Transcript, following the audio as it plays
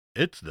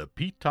It's the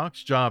Pete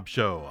Talks Job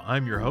Show.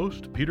 I'm your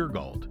host, Peter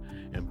Galt.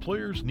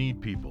 Employers need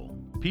people.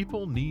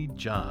 People need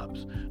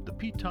jobs. The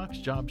Pete Talks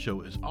Job Show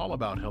is all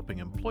about helping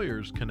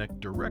employers connect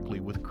directly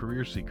with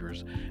career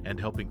seekers and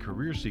helping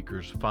career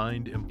seekers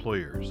find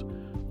employers.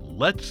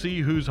 Let's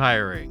see who's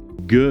hiring.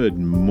 Good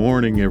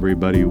morning,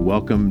 everybody.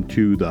 Welcome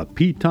to the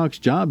Pete Talks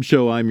Job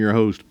Show. I'm your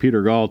host,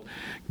 Peter Galt.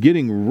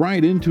 Getting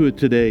right into it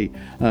today,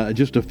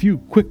 just a few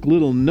quick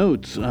little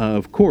notes.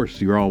 Of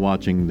course, you're all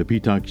watching the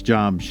Pete Talks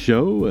Job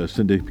Show, a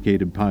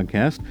syndicated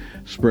podcast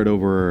spread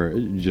over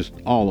just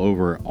all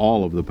over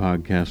all of the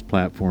podcast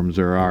platforms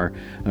there are,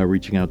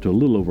 reaching out to a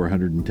little over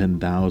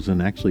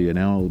 110,000. Actually,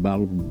 now about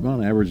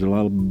on average, a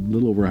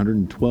little over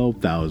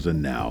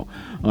 112,000 now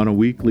on a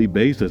weekly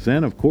basis.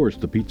 And of course,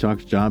 the Pete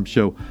Talks Job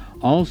Show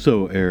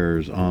also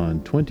airs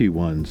on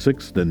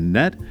 216 The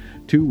Net,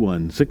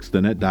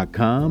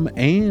 216thenet.com,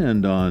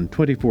 and on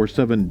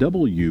 24/7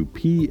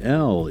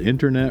 WPL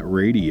Internet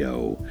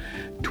Radio.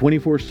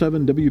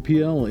 24/7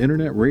 WPL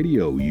Internet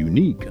Radio,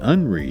 unique,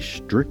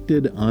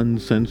 unrestricted,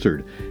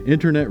 uncensored.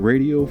 Internet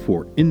radio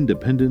for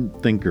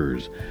independent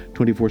thinkers.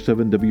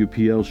 24/7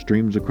 WPL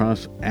streams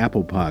across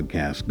Apple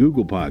Podcasts,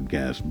 Google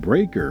Podcasts,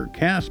 Breaker,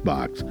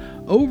 CastBox,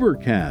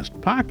 Overcast,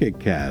 Pocket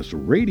Cast,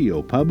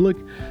 Radio Public,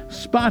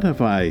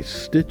 Spotify,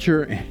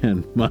 Stitcher,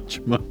 and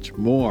much, much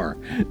more.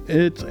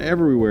 It's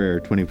everywhere,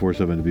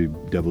 24/7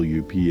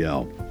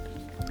 WPL.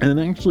 And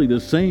actually the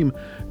same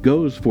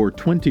goes for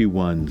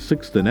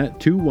 216 The Net.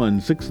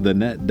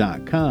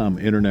 216thenet.com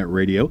Internet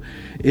Radio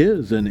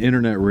is an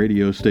internet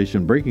radio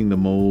station breaking the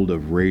mold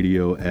of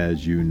radio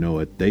as you know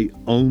it. They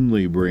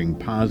only bring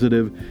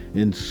positive,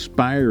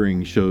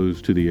 inspiring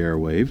shows to the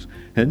airwaves,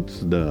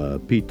 hence the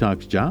Pete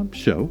Talks Job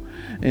Show.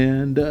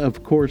 And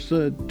of course,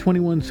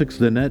 216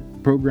 The Net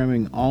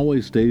programming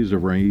always stays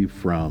away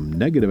from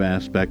negative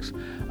aspects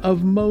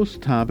of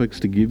most topics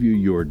to give you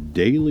your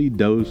daily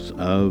dose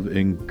of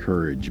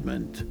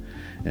encouragement.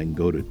 And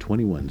go to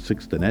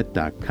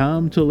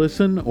 216thenet.com to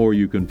listen, or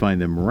you can find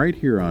them right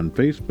here on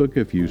Facebook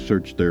if you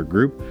search their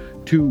group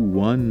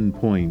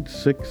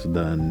 21.6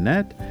 The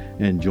Net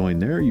and join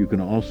there. You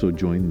can also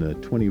join the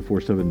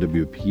 24/7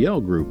 WPL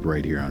group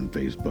right here on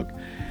Facebook.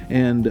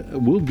 And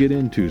we'll get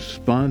into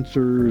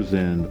sponsors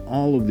and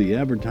all of the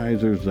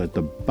advertisers at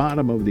the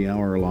bottom of the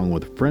hour, along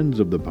with friends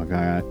of the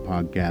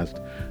podcast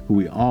who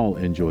we all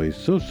enjoy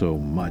so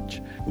much.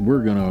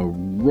 We're going to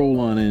roll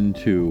on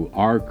into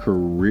our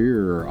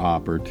career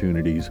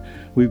opportunities.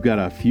 We've got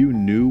a few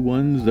new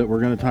ones that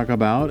we're going to talk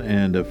about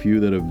and a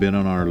few that have been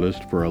on our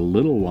list for a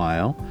little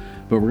while.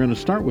 But we're going to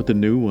start with the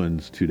new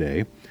ones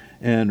today.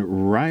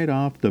 And right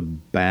off the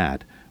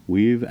bat,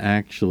 we've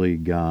actually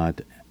got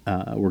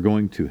we're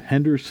going to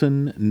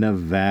Henderson,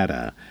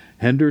 Nevada.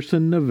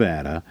 Henderson,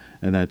 Nevada,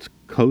 and that's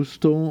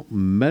Coastal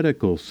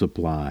Medical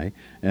Supply,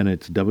 and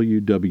it's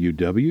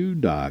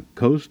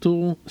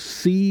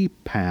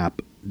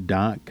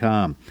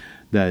www.coastalcpap.com.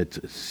 That's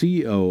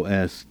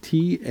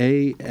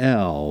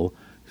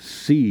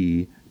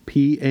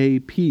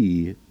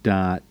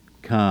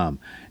COSTALCPAP.com.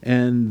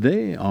 And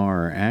they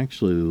are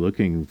actually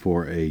looking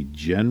for a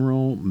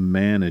general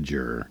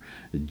manager,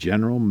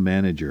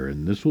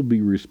 and this will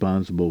be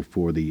responsible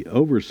for the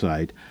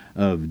oversight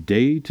of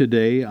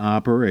day-to-day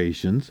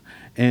operations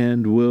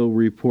and will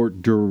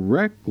report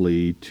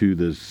directly to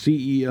the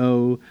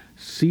CEO,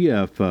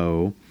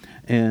 CFO,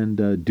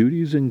 and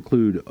duties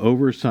include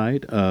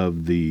oversight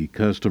of the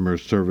customer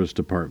service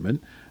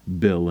department,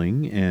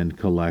 billing and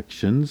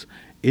collections,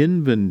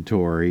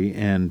 inventory,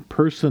 and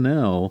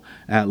personnel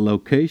at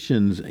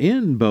locations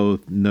in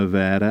both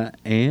Nevada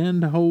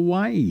and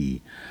Hawaii.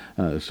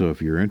 So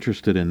if you're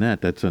interested in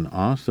that, that's an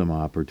awesome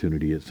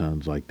opportunity, it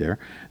sounds like there.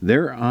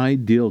 Their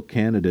ideal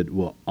candidate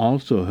will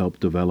also help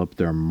develop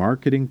their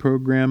marketing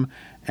program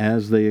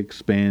as they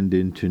expand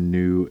into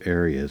new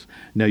areas.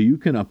 Now, you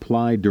can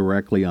apply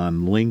directly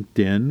on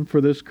LinkedIn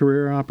for this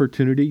career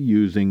opportunity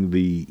using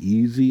the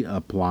Easy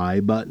Apply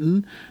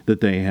button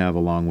that they have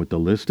along with the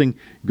listing.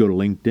 Go to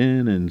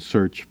LinkedIn and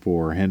search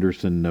for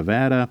Henderson,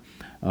 Nevada,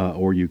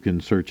 or you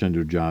can search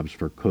under jobs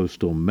for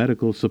Coastal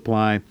Medical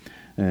Supply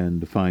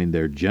and find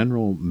their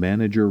general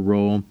manager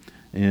role,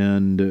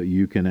 and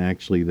you can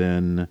actually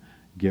then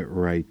get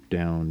right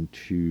down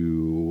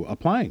to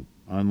applying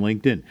on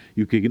LinkedIn.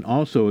 You can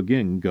also,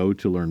 again, go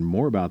to learn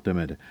more about them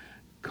at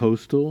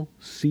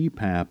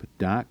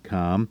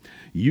coastalcpap.com.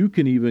 You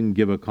can even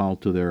give a call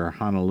to their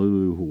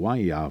Honolulu,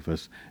 Hawaii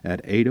office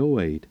at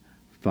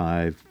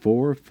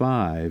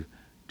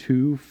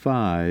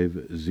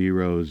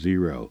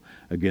 808-545-2500.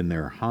 Again,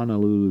 their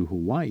Honolulu,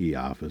 Hawaii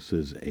office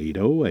is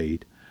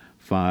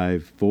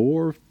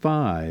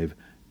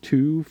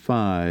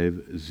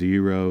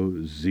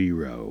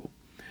 808-545-2500.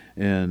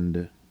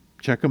 And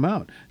check them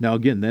out. Now,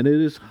 again, then it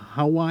is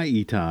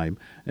Hawaii time,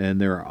 and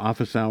their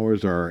office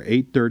hours are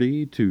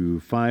 8:30 to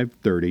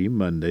 5:30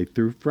 Monday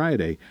through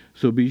Friday.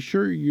 So be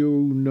sure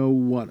you know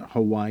what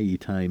Hawaii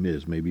time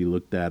is. Maybe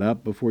look that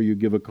up before you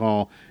give a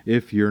call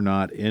if you're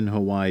not in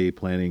Hawaii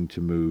planning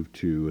to move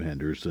to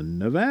Henderson,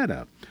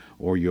 Nevada.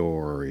 or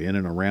you're in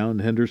and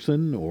around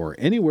Henderson or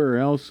anywhere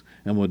else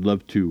and would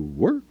love to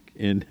work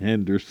in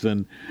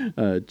Henderson,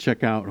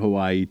 check out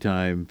Hawaii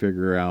time,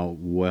 figure out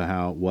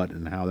what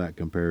and how that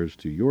compares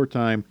to your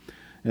time,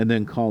 and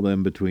then call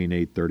them between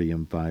 8:30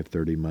 and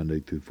 5:30 Monday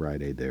through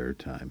Friday their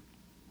time.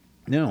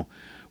 Now,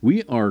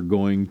 we are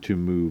going to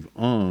move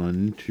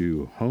on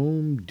to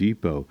Home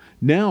Depot.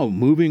 Now,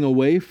 moving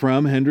away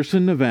from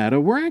Henderson,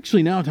 Nevada, we're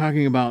actually now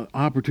talking about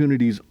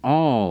opportunities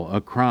all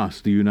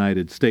across the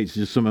United States,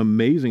 just some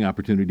amazing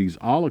opportunities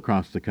all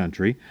across the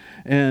country.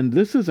 And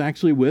this is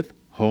actually with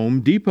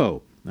Home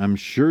Depot. I'm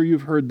sure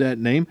you've heard that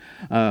name.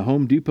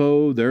 Home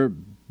Depot, there are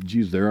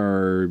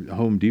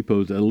Home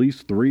Depots, at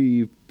least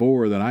 3,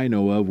 4 that I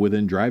know of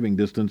within driving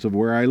distance of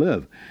where I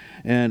live.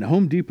 And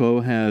Home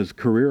Depot has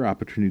career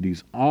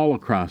opportunities all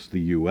across the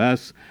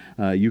U.S.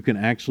 You can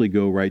actually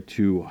go right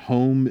to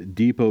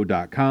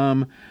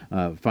homedepot.com,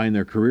 find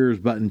their careers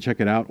button, check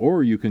it out,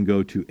 or you can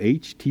go to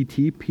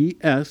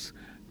https://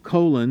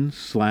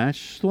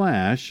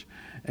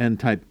 and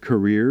type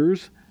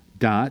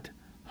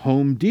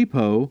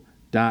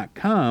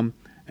careers.homedepot.com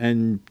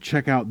and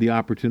check out the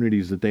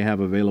opportunities that they have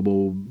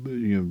available,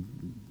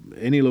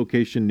 any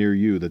location near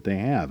you that they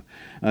have.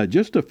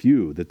 Just a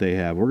few that they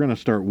have. We're going to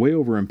start way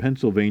over in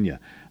Pennsylvania.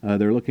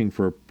 They're looking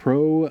for a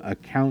Pro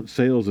Account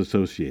Sales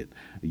Associate,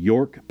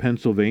 York,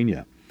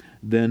 Pennsylvania.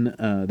 Then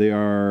they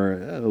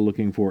are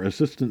looking for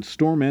Assistant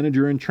Store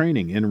Manager in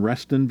Training in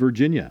Reston,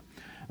 Virginia,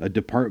 a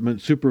Department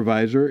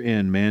Supervisor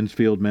in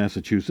Mansfield,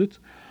 Massachusetts,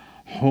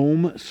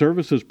 Home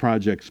Services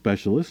Project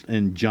Specialist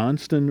in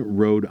Johnston,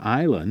 Rhode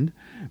Island,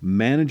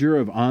 Manager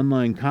of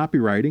Online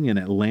Copywriting in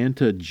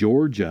Atlanta,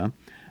 Georgia,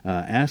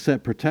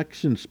 Asset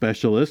Protection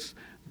Specialist,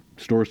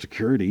 Store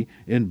Security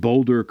in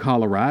Boulder,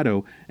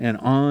 Colorado, and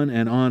on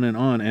and on and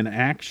on. And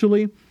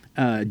actually,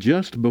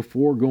 just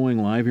before going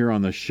live here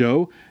on the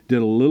show,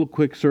 did a little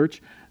quick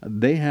search.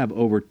 They have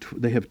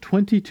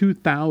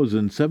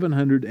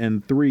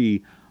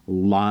 22,703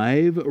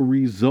 live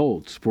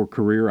results for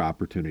career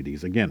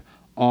opportunities. Again,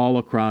 all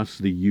across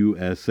the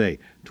USA.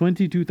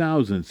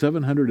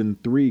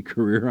 22,703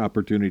 career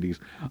opportunities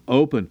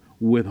open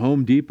with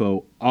Home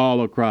Depot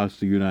all across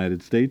the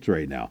United States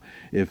right now.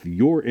 If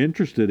you're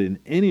interested in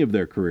any of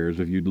their careers,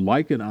 if you'd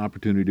like an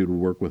opportunity to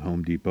work with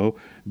Home Depot,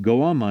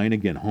 go online,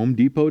 again,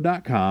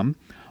 homedepot.com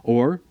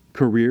or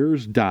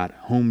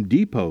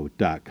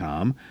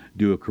careers.homedepot.com.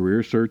 Do a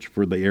career search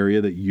for the area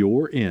that you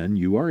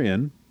are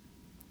in.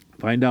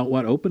 Find out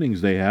what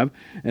openings they have,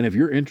 and if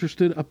you're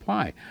interested,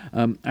 apply.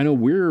 I know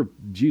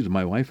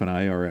my wife and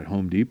I are at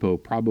Home Depot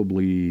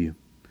probably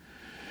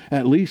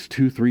at least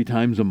 2-3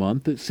 times a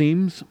month, it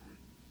seems.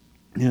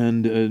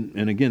 And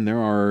again, there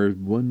are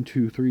 1,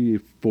 2, 3,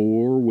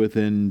 4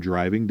 within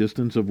driving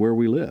distance of where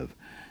we live,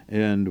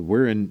 and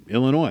we're in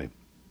Illinois.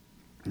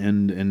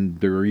 And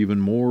there are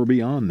even more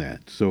beyond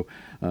that. So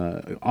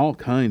all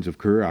kinds of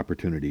career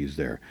opportunities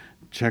there.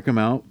 Check them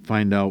out,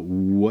 find out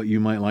what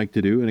you might like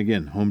to do. And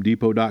again,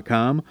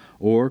 homedepot.com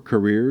or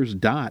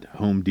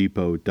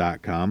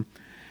careers.homedepot.com.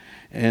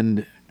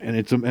 And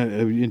it's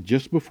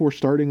just before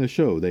starting the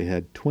show, they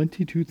had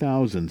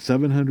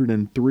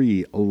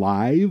 22,703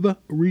 live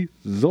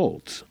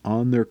results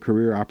on their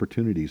career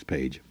opportunities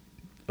page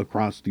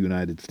across the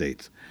United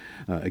States.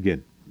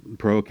 Again,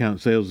 Pro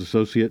Account Sales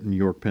Associate in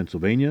York,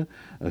 Pennsylvania,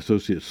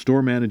 Associate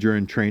Store Manager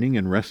in Training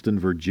in Reston,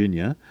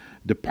 Virginia,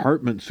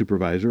 Department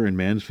Supervisor in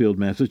Mansfield,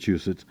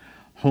 Massachusetts,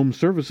 Home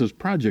Services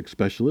Project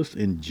Specialist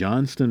in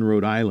Johnston,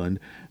 Rhode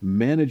Island,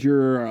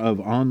 Manager of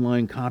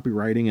Online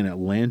Copywriting in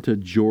Atlanta,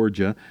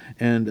 Georgia,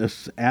 and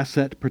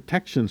Asset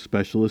Protection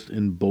Specialist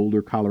in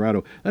Boulder,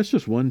 Colorado. That's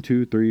just 1,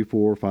 2, 3,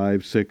 4,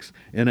 5, 6,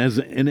 and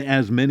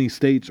as many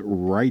states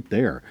right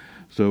there.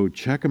 So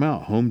check them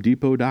out,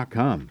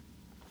 homedepot.com.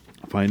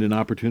 Find an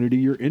opportunity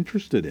you're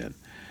interested in.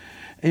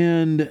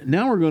 And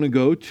now we're going to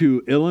go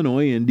to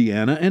Illinois,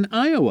 Indiana, and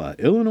Iowa.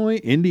 Illinois,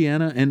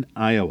 Indiana, and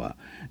Iowa.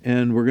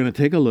 And we're going to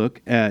take a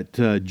look at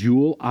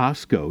Jewel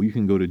Osco. You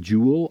can go to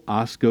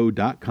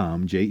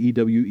jewelosco.com,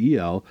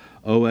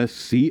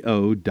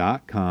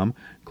 JEWELOSCO.com.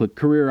 Click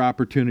Career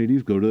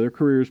Opportunities. Go to their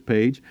careers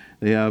page.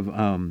 They have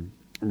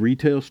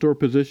retail store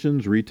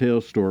positions,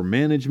 retail store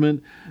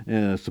management,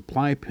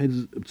 supply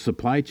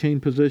chain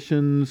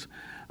positions,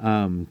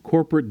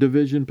 corporate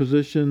division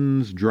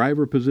positions,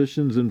 driver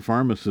positions, and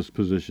pharmacist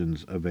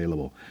positions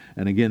available.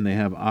 And again, they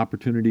have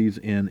opportunities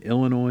in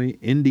Illinois,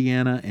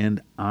 Indiana,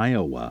 and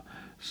Iowa.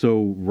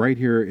 So right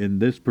here in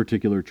this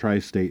particular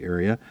tri-state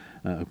area,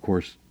 of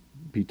course,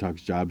 Pete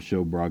Talks Jobs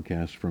Show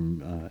broadcast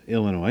from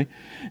Illinois.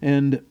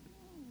 And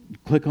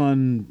click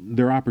on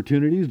their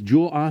opportunities.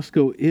 Jewel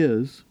Osco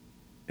is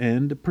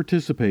and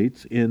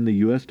participates in the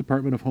U.S.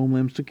 Department of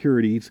Homeland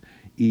Security's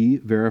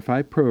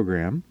E-Verify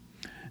program.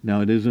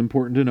 Now, it is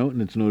important to note,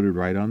 and it's noted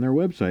right on their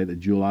website,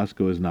 that Jewel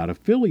Osco is not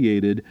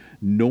affiliated,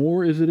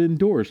 nor is it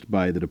endorsed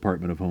by the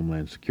Department of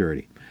Homeland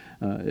Security.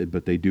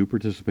 but they do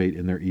participate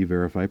in their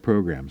E-Verify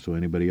program. So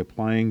anybody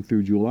applying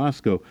through Jewel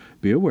Osco,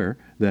 be aware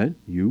that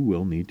you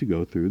will need to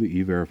go through the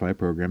E-Verify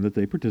program that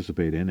they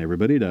participate in.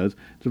 Everybody does.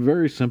 It's a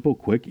very simple,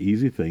 quick,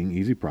 easy thing,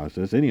 easy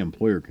process. Any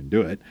employer can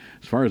do it.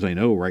 As far as I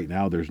know, right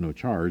now there's no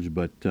charge,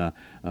 but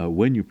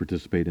when you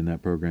participate in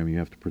that program, you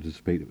have to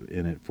participate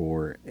in it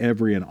for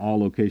every and all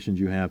locations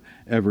you have,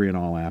 every and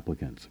all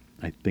applicants.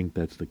 I think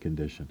that's the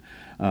condition.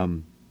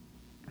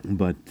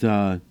 But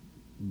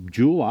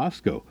Jewel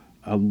Osco,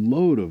 a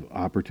load of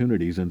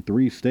opportunities in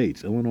 3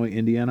 states, Illinois,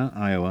 Indiana,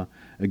 Iowa.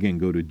 Again,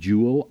 go to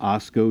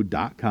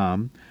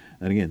jewelosco.com.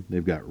 And again,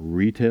 they've got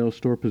retail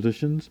store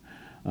positions,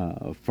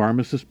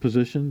 pharmacist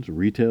positions,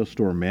 retail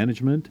store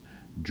management,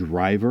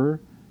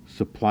 driver,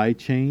 supply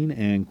chain,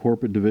 and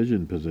corporate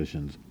division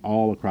positions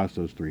all across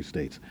those 3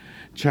 states.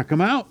 Check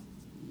them out.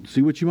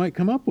 See what you might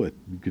come up with.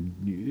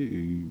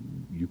 You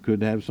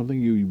could have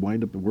something you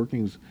wind up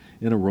working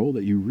in a role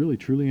that you really,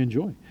 truly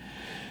enjoy.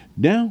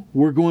 Now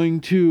we're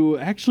going to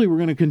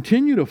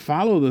continue to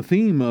follow the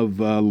theme of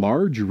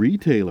large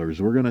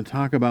retailers. We're going to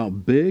talk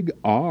about Big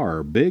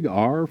R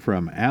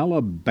from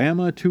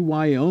Alabama to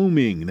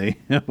Wyoming. They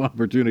have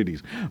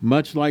opportunities.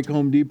 Much like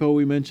Home Depot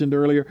we mentioned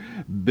earlier,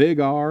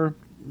 Big R,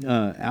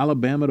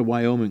 Alabama to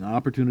Wyoming,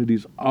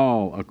 opportunities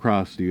all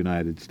across the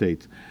United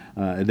States.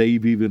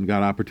 They've even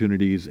got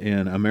opportunities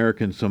in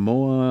American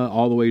Samoa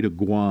all the way to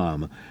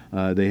Guam.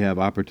 They have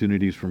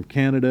opportunities from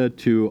Canada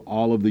to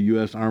all of the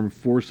U.S. Armed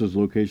Forces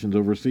locations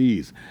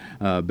overseas,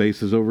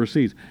 bases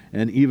overseas,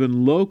 and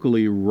even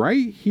locally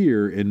right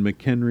here in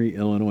McHenry,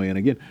 Illinois. And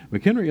again,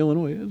 McHenry,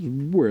 Illinois is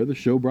where the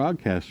show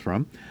broadcasts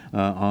from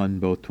on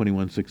both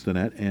 21.6 The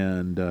Net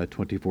and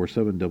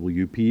 24/7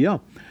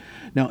 WPL.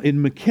 Now,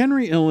 in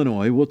McHenry,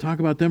 Illinois, we'll talk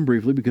about them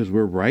briefly because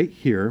we're right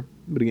here.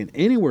 But again,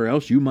 anywhere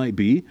else you might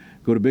be,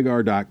 go to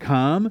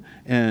bigr.com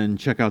and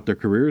check out their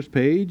careers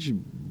page.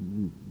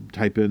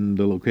 Type in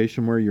the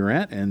location where you're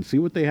at and see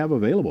what they have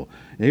available.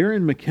 Here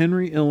in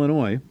McHenry,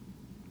 Illinois,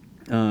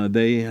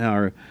 they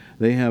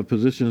have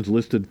positions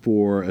listed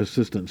for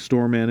assistant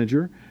store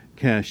manager,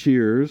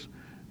 cashiers,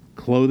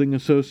 clothing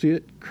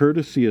associate,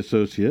 courtesy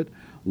associate,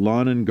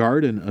 lawn and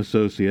garden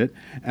associate.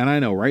 And I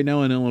know right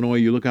now in Illinois,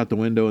 you look out the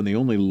window and the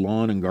only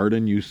lawn and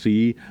garden you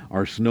see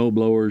are snow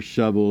blowers,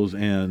 shovels,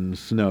 and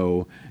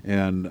snow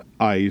and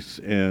ice,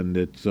 and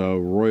it's a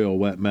royal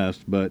wet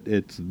mess, but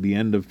it's the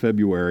end of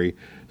February.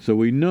 So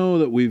we know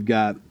that we've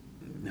got,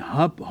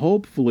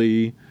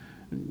 hopefully,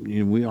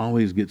 we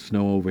always get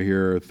snow over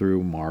here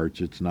through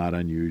March. It's not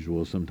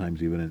unusual,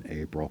 sometimes even in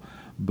April.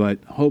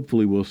 But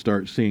hopefully we'll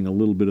start seeing a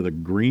little bit of the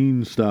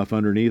green stuff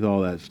underneath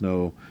all that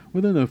snow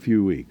within a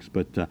few weeks.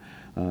 But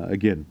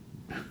again,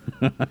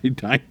 I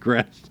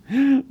digress.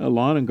 A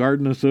lawn and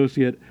garden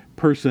associate,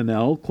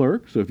 personnel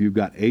clerk. So if you've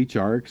got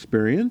HR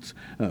experience,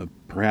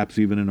 perhaps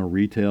even in a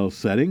retail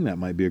setting, that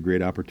might be a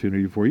great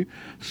opportunity for you.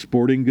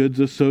 Sporting goods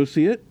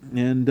associate,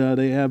 and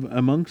they have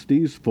amongst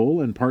these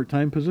full and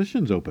part-time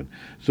positions open.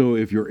 So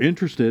if you're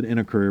interested in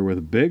a career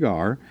with Big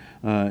R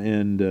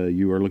and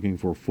you are looking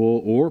for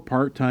full or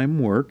part-time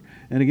work,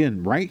 and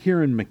again, right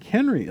here in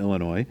McHenry,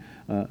 Illinois,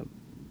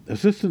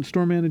 assistant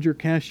store manager,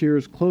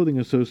 cashiers, clothing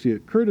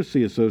associate,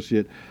 courtesy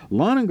associate,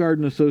 lawn and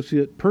garden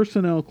associate,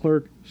 personnel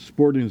clerk,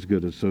 sporting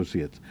goods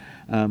associates.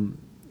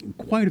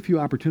 Quite a few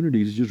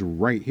opportunities just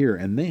right here,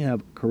 and they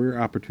have career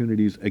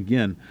opportunities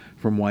again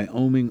from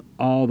Wyoming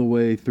all the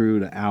way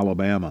through to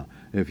Alabama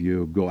if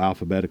you go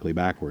alphabetically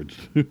backwards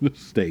through the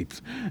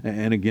states,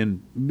 and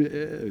again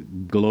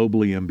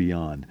globally and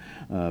beyond.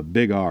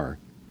 Big R,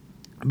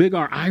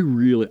 I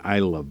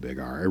love Big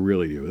R. I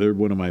really do. They're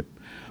one of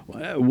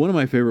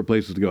my favorite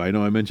places to go. I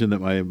know I mentioned that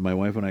my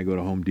wife and I go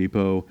to Home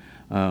Depot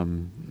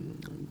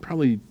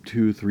probably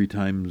 2-3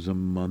 times a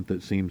month,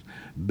 it seems.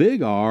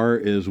 Big R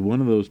is one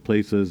of those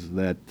places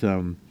that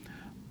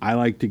I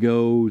like to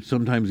go,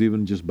 sometimes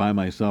even just by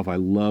myself. I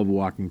love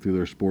walking through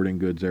their sporting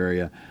goods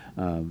area.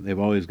 They've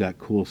always got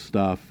cool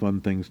stuff, fun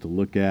things to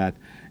look at,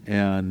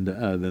 and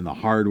then the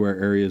hardware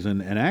areas.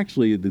 And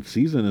actually, the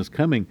season is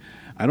coming.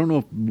 I don't know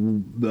if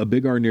a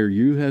Big R near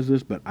you has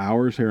this, but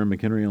ours here in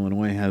McHenry,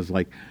 Illinois, has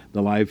like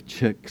the live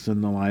chicks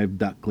and the live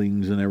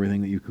ducklings and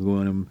everything that you can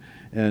go in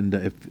and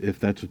if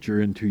that's what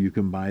you're into, you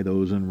can buy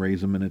those and raise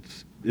them, and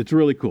it's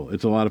really cool.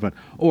 It's a lot of fun.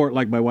 Or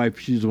like my wife,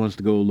 she just wants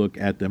to go look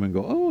at them and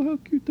go, oh, how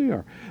cute they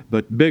are.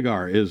 But Big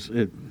R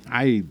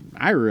I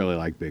really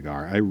like Big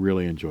R. I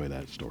really enjoy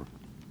that store.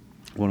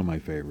 One of my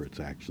favorites,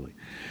 actually.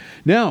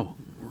 Now,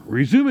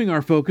 resuming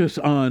our focus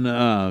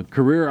on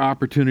career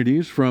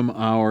opportunities from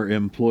our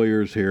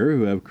employers here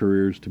who have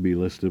careers to be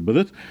listed. But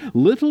it's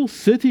Little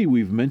City.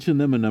 We've mentioned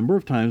them a number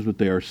of times, but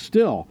they are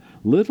still,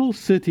 Little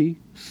City,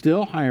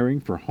 still hiring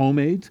for home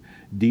aides,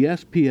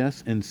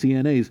 DSPS, and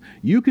CNAs.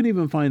 You can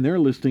even find their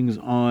listings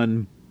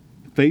on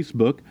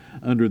Facebook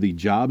under the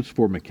Jobs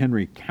for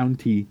McHenry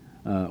County,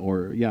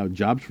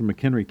 Jobs for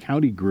McHenry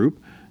County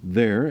group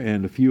there,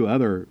 and a few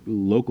other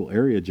local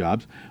area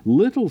jobs.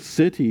 Little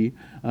City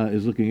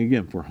is looking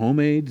again for home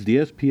aides,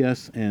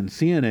 DSPS, and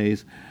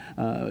CNAs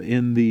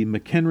in the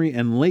McHenry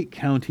and Lake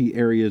County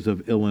areas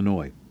of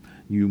Illinois.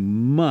 You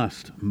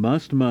must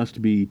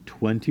be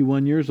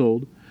 21 years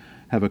old,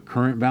 have a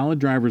current valid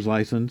driver's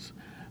license,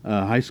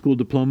 a high school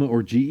diploma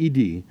or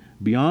GED.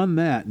 Beyond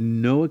that,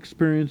 no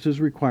experience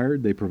is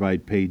required. They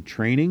provide paid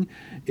training.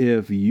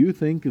 If you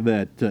think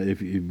that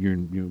if you're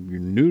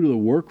new to the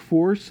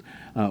workforce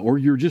or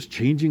you're just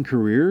changing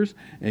careers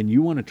and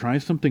you want to try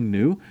something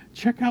new,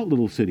 check out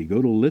Little City.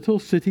 Go to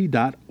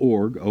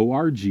littlecity.org,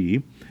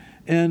 O-R-G,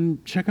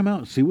 and check them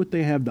out. See what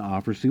they have to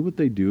offer. See what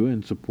they do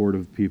in support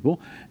of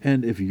people.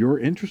 And if you're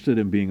interested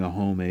in being a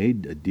home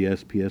aide, a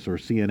DSPS, or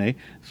CNA,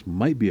 this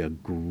might be a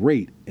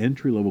great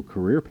entry-level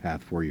career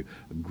path for you.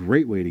 A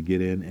great way to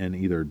get in and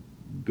either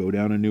go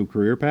down a new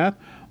career path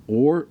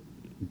or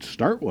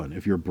start one.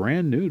 If you're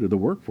brand new to the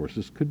workforce,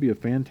 this could be a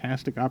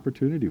fantastic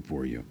opportunity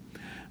for you.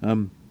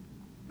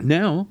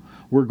 Now,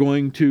 we're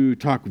going to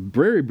talk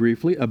very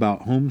briefly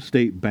about Home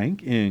State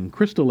Bank in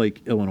Crystal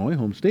Lake, Illinois,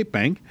 Home State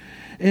Bank.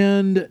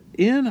 And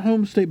in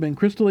Home State Bank,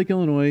 Crystal Lake,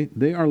 Illinois,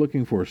 they are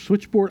looking for a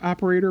switchboard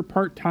operator,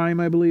 part-time,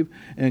 I believe,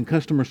 and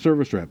customer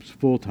service reps,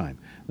 full-time.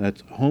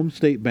 That's Home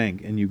State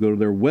Bank. And you go to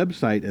their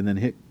website and then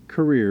hit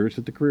careers,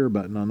 hit the career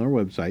button on their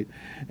website.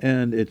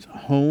 And it's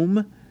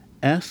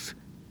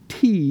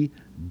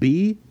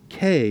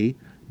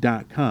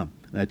homestbk.com.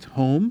 That's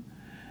home,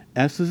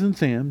 S as in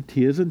Sam,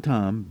 T as in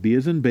Tom, B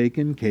as in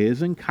Bacon, K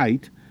as in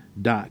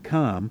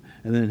Kite.com,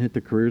 and then hit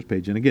the careers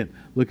page. And again,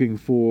 looking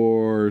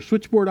for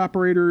switchboard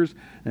operators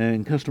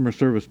and customer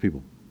service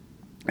people.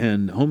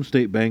 And Home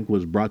State Bank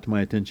was brought to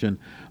my attention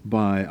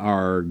by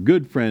our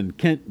good friend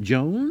Kent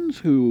Jones,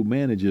 who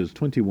manages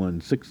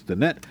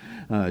 216thenet,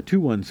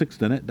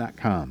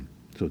 216thenet.com.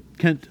 So,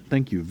 Kent,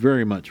 thank you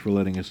very much for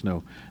letting us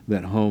know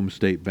that Home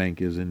State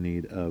Bank is in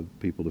need of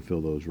people to fill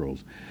those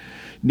roles.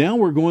 Now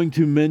we're going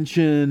to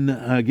mention,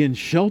 again,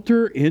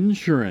 Shelter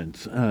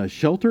Insurance.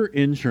 Shelter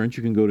Insurance,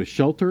 you can go to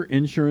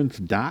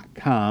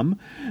shelterinsurance.com.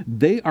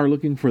 They are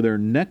looking for their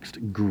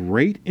next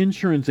great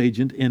insurance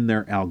agent in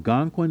their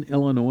Algonquin,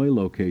 Illinois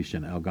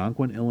location.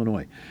 Algonquin,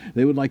 Illinois.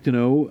 They would like to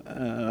know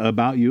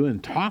about you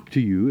and talk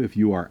to you if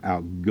you are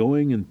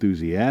outgoing,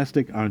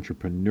 enthusiastic,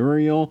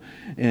 entrepreneurial,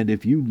 and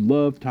if you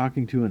love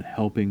talking to and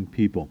helping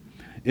people.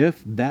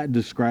 If that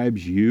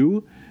describes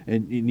you,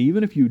 and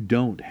even if you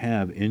don't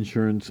have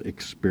insurance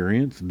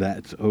experience,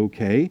 that's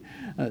okay.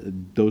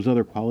 Those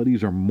other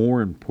qualities are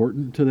more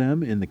important to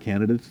them in the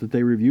candidates that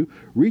they review.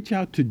 Reach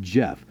out to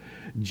Jeff.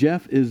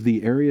 Jeff is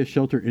the area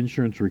shelter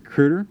insurance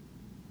recruiter.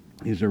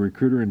 He's a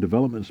recruiter and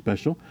development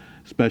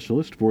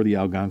specialist for the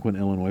Algonquin,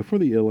 Illinois, for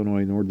the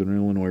Northern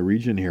Illinois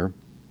region here.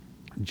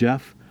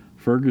 Jeff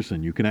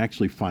Ferguson. You can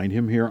actually find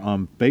him here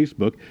on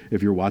Facebook.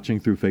 If you're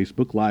watching through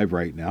Facebook Live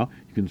right now,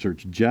 you can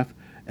search Jeff,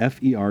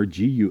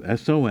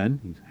 Ferguson.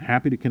 He's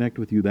happy to connect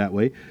with you that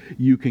way.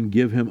 You can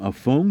give him a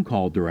phone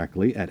call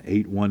directly at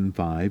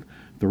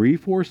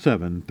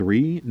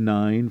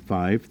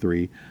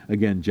 815-347-3953.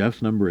 Again,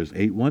 Jeff's number is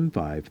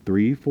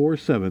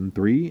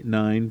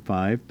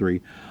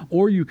 815-347-3953.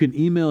 Or you can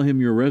email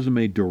him your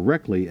resume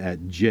directly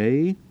at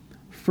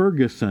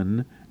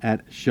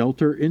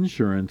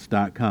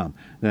jferguson@shelterinsurance.com.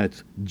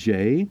 That's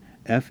jferguson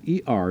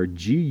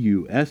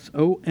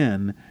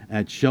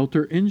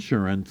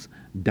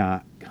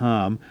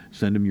 @shelterinsurance.com.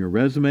 Send him your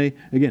resume.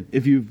 Again,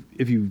 if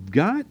you've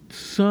got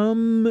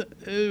some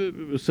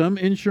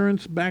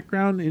insurance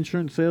background,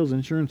 insurance sales,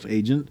 insurance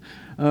agent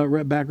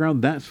rep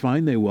background, that's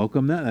fine. They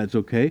welcome that. That's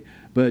okay.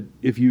 But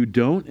if you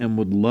don't and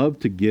would love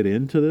to get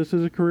into this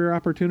as a career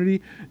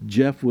opportunity,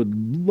 Jeff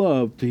would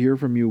love to hear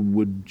from you,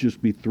 would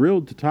just be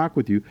thrilled to talk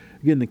with you.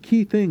 Again, the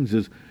key things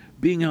is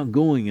being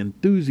outgoing,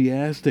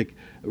 enthusiastic,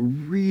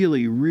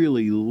 really,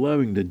 really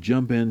loving to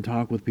jump in,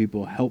 talk with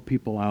people, help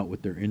people out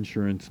with their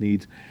insurance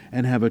needs,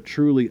 and have a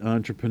truly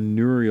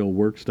entrepreneurial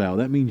work style.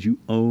 That means you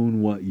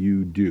own what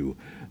you do.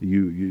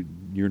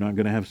 You're not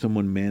going to have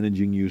someone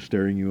managing you,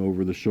 staring you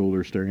over the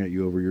shoulder, staring at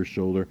you over your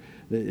shoulder.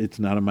 It's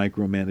not a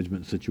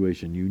micromanagement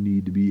situation. You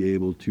need to be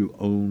able to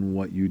own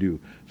what you do.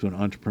 So an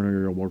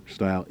entrepreneurial work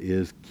style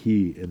is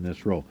key in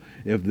this role.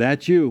 If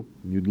that's you,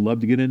 you'd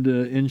love to get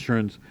into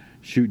insurance,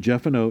 shoot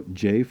Jeff a note,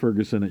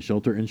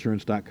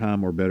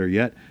 jferguson@shelterinsurance.com, or better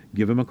yet,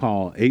 give him a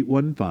call,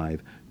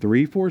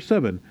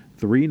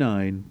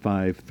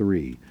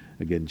 815-347-3953.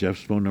 Again,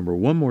 Jeff's phone number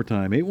one more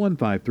time,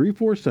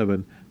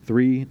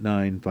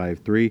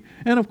 815-347-3953.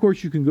 And of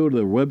course, you can go to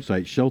their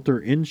website,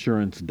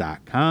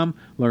 shelterinsurance.com,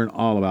 learn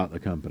all about the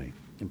company.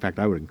 In fact,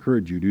 I would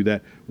encourage you to do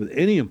that with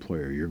any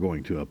employer you're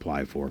going to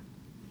apply for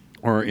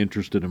or are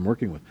interested in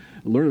working with.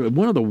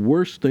 One of the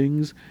worst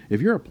things,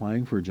 if you're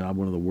applying for a job,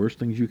 one of the worst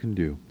things you can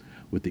do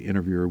with the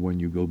interviewer when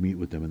you go meet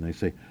with them and they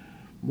say,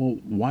 well,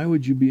 why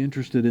would you be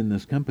interested in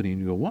this company?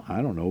 And you go, well,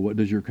 I don't know. What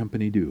does your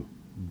company do?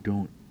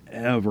 Don't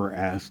ever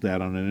ask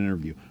that on an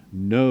interview.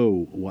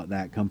 Know what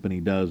that company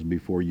does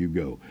before you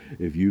go.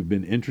 If you've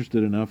been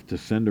interested enough to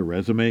send a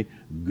resume,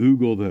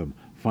 Google them,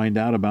 find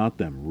out about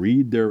them,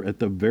 at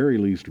the very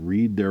least,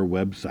 read their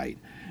website,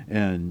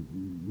 and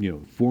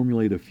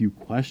formulate a few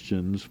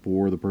questions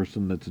for the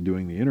person that's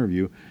doing the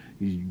interview.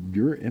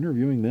 You're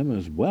interviewing them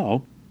as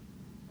well.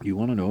 You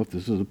want to know if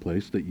this is a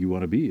place that you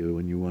want to be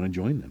when you want to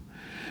join them.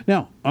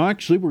 Now,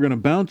 actually, we're going to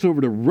bounce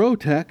over to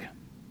Rotech,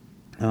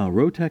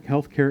 Rotech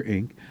Healthcare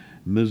Inc.,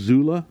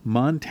 Missoula,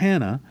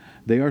 Montana.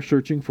 They are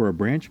searching for a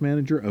branch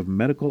manager of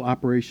medical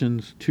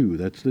operations 2.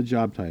 That's the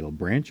job title,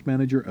 branch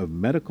manager of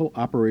medical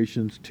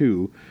operations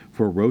 2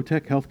 for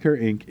Rotech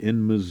Healthcare Inc.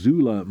 in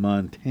Missoula,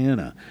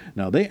 Montana.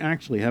 Now, they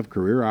actually have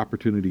career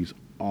opportunities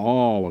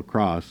all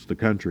across the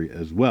country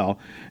as well.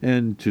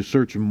 And to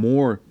search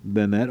more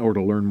than that or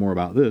to learn more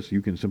about this,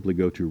 you can simply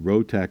go to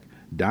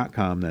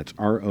rotech.com. That's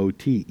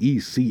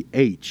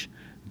ROTECH.com,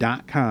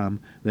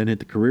 then hit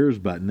the careers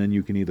button. Then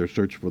you can either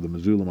search for the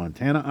Missoula,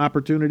 Montana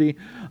opportunity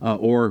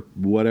or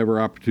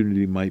whatever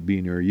opportunity might be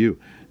near you.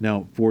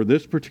 Now, for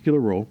this particular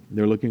role,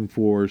 they're looking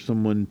for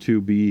someone to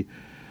be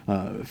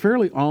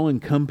fairly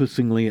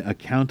all-encompassingly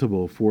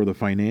accountable for the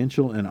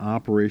financial and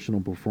operational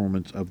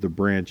performance of the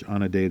branch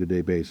on a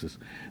day-to-day basis.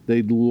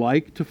 They'd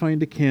like to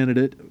find a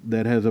candidate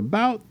that has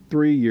about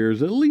 3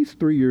 years, at least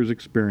 3 years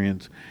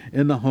experience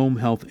in the home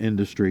health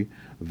industry,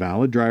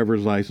 valid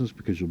driver's license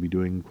because you'll be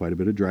doing quite a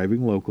bit of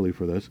driving locally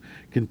for this,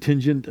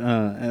 contingent,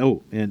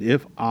 and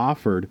if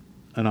offered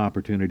an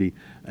opportunity,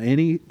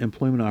 any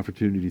employment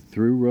opportunity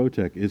through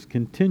Rotech is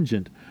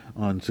contingent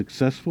on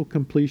successful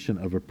completion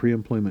of a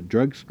pre-employment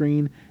drug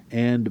screen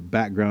and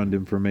background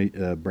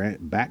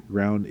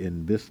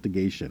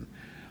investigation.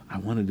 I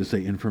wanted to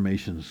say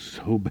information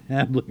so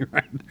badly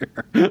right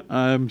there.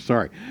 I'm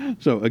sorry.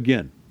 So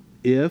again,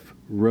 if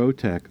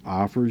Rotech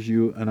offers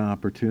you an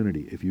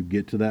opportunity, if you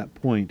get to that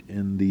point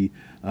in the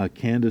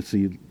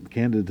candidacy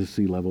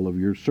level of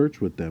your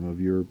search with them, of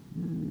your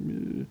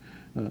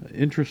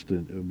interest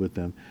with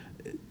them,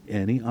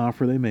 any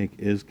offer they make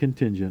is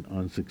contingent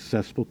on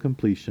successful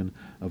completion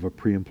of a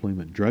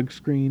pre-employment drug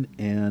screen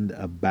and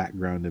a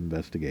background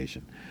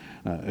investigation.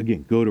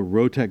 Again, go to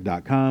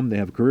rotech.com. They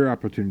have career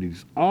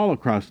opportunities all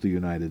across the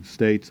United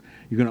States.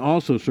 You can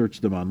also search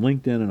them on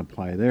LinkedIn and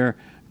apply there.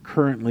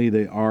 Currently,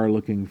 they are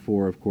looking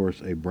for, of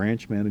course, a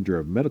branch manager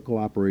of medical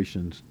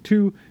operations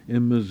 2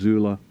 in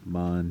Missoula,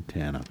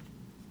 Montana.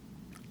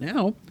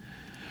 Now,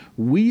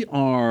 we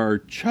are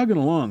chugging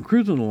along,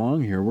 cruising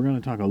along here. We're going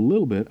to talk a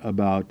little bit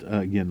about,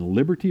 again,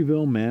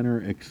 Libertyville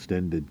Manor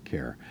Extended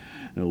Care.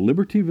 Now,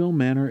 Libertyville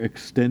Manor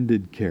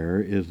Extended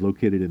Care is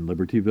located in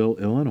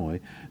Libertyville, Illinois.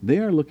 They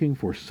are looking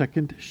for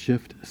second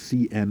shift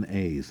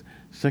CNAs.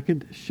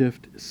 Second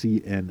shift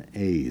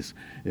CNAs.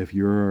 If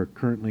you're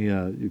currently,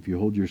 if you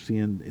hold your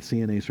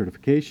CNA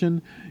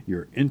certification,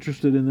 you're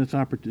interested in this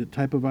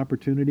type of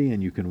opportunity,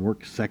 and you can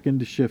work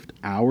second shift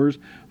hours,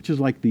 which is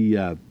like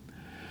the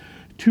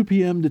 2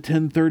 p.m. to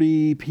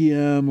 10:30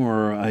 p.m.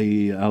 or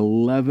a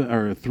 11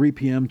 or 3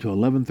 p.m. to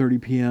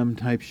 11:30 p.m.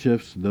 type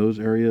shifts. Those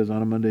areas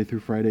on a Monday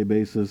through Friday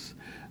basis,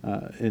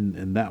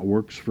 and that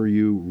works for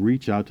you.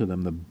 Reach out to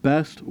them. The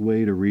best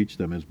way to reach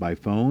them is by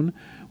phone,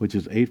 which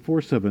is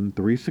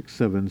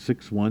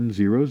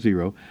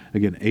 847-367-6100.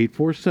 Again,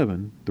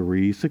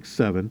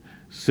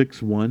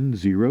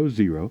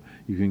 847-367-6100.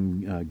 You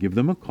can give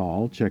them a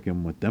call, check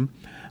in with them,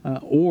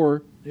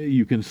 or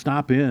you can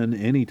stop in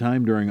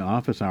anytime during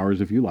office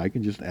hours if you like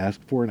and just ask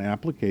for an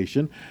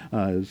application.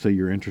 Say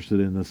you're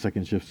interested in the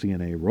second shift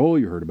CNA role.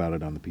 You heard about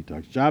it on the Pete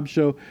Talks Job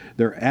Show.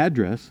 Their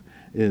address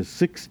is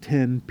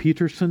 610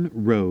 Peterson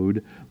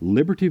Road,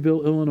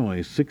 Libertyville,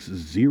 Illinois,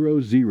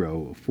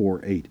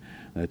 60048.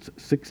 That's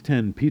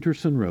 610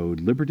 Peterson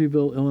Road,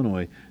 Libertyville,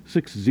 Illinois,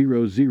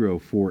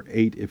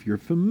 60048. If you're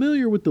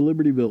familiar with the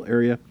Libertyville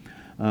area,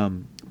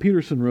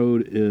 Peterson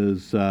Road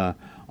is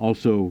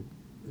also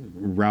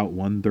Route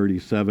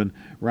 137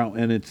 route,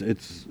 and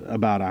it's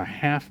about a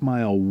half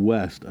mile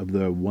west of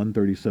the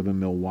 137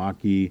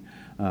 Milwaukee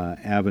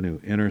Avenue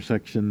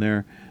intersection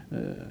there.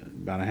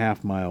 About a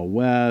half mile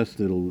west.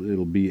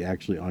 It'll be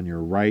actually on your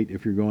right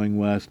if you're going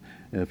west.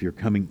 If you're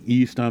coming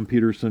east on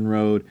Peterson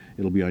Road,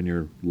 it'll be on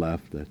your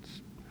left.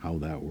 That's how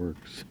that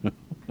works.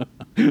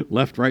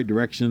 Left, right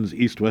directions,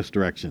 east, west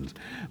directions.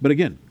 But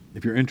again,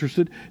 if you're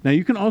interested, now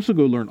you can also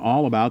go learn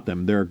all about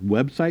them. Their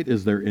website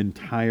is their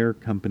entire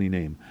company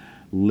name.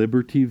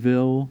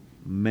 Libertyville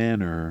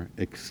Manor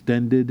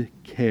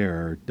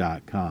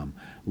ExtendedCare.com.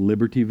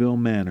 Libertyville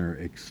Manor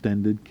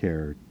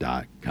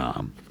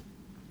ExtendedCare.com.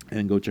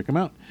 And go check them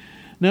out.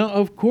 Now,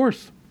 of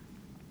course,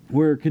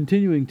 we're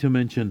continuing to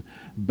mention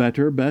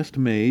Better Best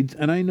Maids,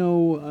 and I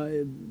know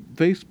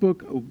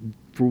Facebook,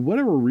 for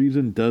whatever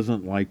reason,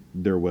 doesn't like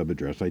their web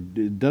address.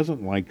 It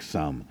doesn't like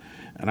some,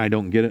 and I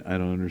don't get it. I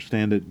don't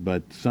understand it,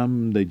 but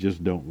some they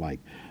just don't like.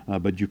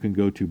 But you can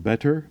go to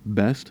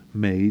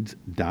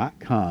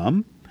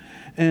betterbestmaids.com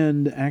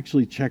and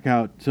actually check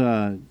out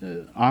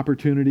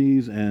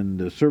opportunities and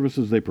the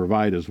services they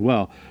provide as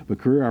well. But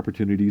career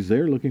opportunities,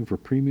 they're looking for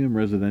premium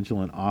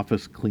residential and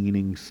office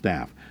cleaning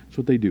staff. That's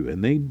what they do.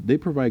 And they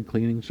provide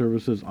cleaning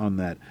services on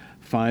that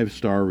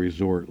 5-star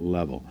resort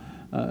level.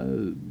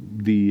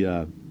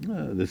 The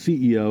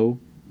CEO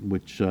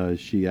which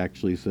she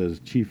actually says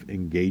Chief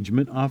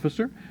Engagement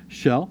Officer.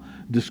 Shell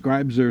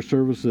describes their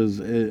services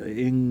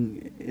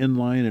in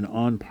line and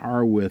on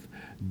par with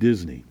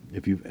Disney.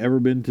 If you've ever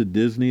been to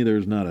Disney,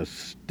 there's not a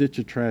stitch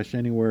of trash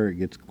anywhere. It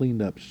gets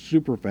cleaned up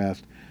super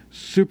fast,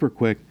 super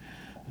quick,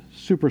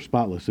 super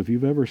spotless. If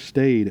you've ever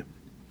stayed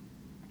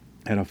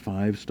at a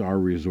 5-star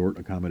resort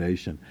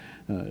accommodation,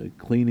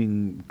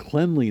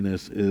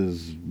 cleanliness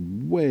is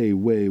way,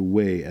 way,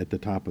 way at the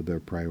top of their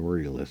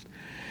priority list.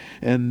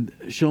 And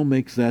Shell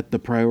makes that the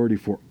priority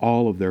for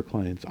all of their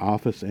clients,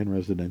 office and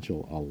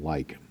residential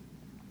alike.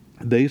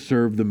 They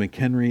serve the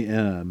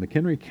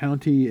McHenry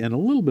County and a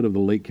little bit of the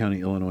Lake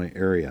County, Illinois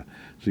area.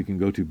 So you can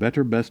go to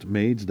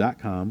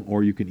betterbestmaids.com,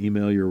 or you can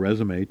email your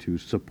resume to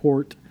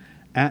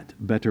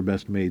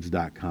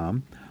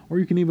support@betterbestmaids.com, or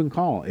you can even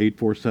call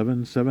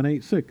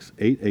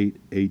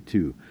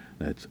 847-786-8882.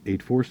 That's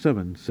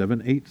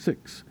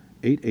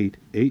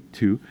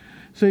 847-786-8882.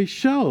 Say,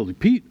 Shell,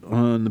 Pete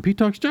on the Pete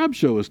Talks Job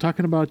Show is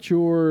talking about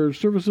your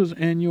services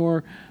and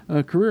your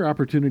career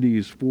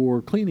opportunities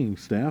for cleaning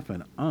staff,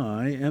 and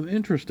I am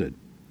interested.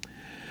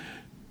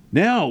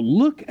 Now,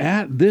 look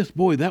at this.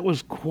 Boy, that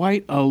was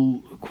quite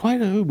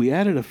a. We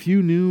added a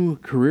few new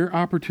career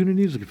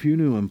opportunities, a few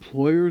new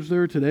employers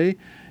there today,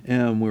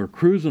 and we're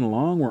cruising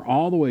along. We're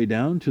all the way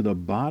down to the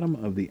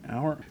bottom of the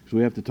hour. So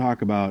we have to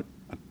talk about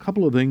a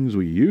couple of things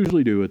we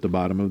usually do at the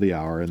bottom of the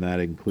hour, and that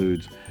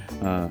includes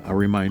a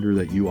reminder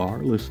that you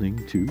are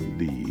listening to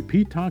the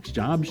Pete Talks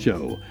Job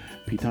Show.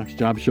 Pete Talks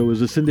Job Show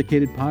is a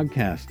syndicated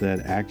podcast that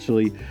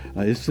actually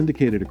is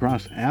syndicated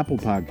across Apple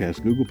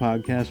Podcasts, Google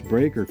Podcasts,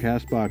 Breaker,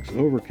 CastBox,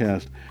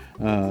 Overcast,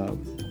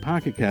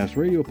 Pocket Cast,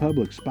 Radio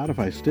Public,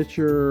 Spotify,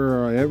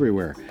 Stitcher,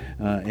 everywhere.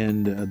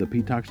 And the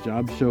Pete Talks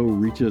Job Show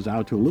reaches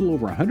out to a little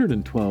over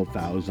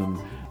 112,000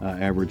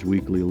 average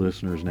weekly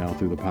listeners now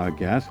through the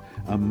podcast.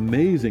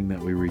 Amazing that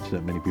we reach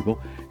that many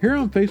people. Here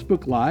on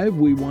Facebook Live,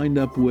 we wind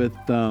up with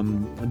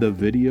the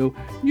video.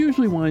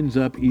 Usually winds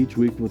up each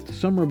week with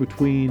somewhere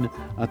between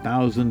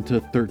 1,000 to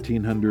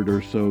 1,300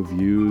 or so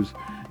views.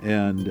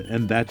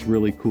 And that's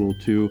really cool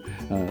too.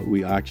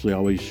 We actually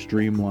always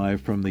stream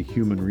live from the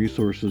Human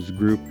Resources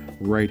group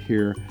right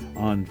here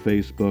on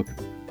Facebook.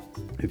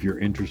 If you're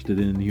interested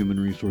in human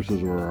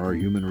resources or are a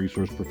human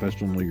resource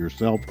professional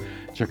yourself,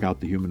 check out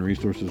the Human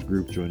Resources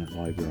group. Join it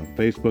live here on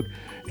Facebook.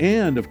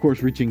 And, of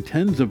course, reaching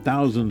tens of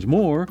thousands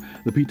more,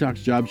 the Pete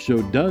Talks Job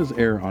Show does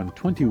air on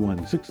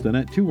 216 The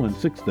Net,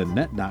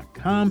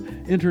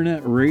 216thenet.com,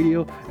 internet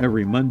radio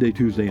every Monday,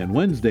 Tuesday, and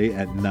Wednesday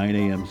at 9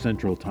 a.m.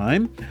 Central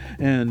Time.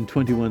 And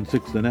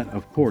 216 The Net,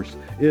 of course,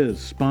 is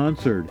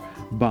sponsored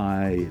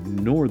by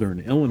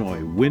Northern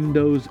Illinois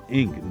Windows,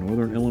 Inc.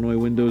 Northern Illinois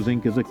Windows,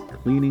 Inc. is a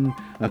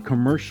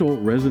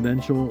commercial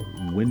residential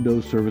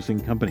window servicing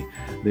company.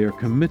 They are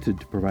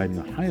committed to providing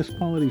the highest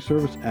quality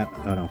service at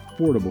an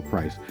affordable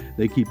price.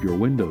 They keep your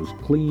windows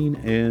clean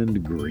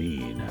and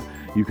green.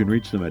 You can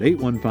reach them at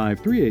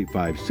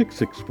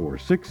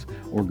 815-385-6646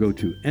 or go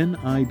to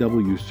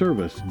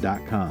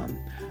niwservice.com.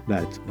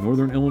 That's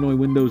Northern Illinois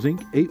Windows,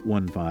 Inc.,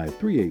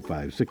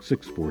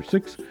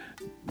 815-385-6646.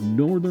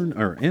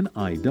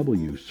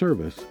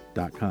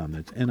 niwservice.com.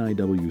 That's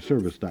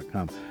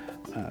niwservice.com.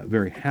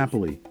 Very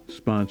happily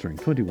sponsoring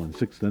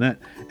 216 The Net,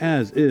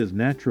 as is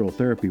Natural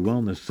Therapy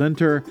Wellness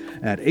Center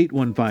at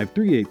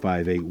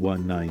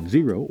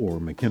 815-385-8190 or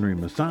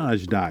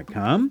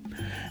McHenryMassage.com.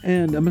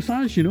 And a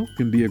massage,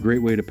 can be a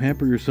great way to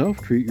pamper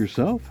yourself, treat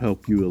yourself,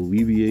 help you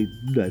alleviate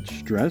that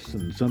stress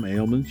and some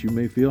ailments you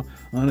may feel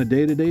on a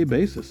day-to-day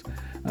basis.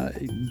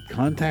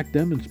 Contact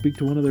them and speak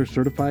to one of their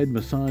certified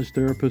massage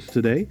therapists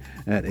today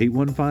at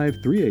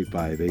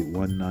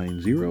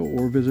 815-385-8190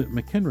 or visit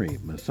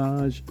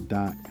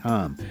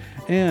McHenryMassage.com.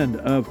 And,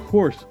 of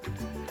course,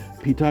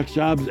 Pete Talks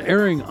Jobs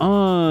airing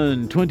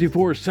on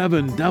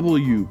 24/7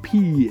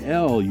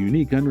 WPL,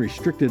 unique,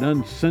 unrestricted,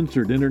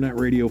 uncensored internet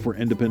radio for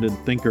independent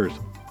thinkers.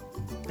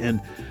 And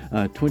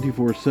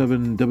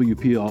 24/7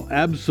 WPL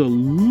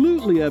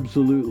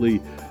absolutely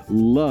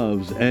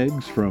loves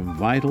eggs from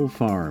Vital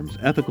Farms.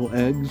 Ethical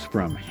eggs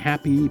from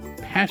happy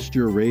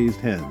pasture-raised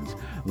hens.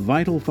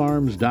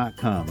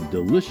 VitalFarms.com.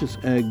 Delicious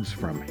eggs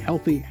from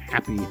healthy,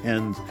 happy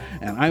hens.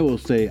 And I will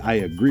say I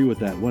agree with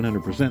that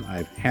 100%.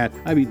 I've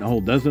eaten a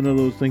whole dozen of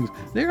those things.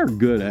 They are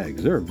good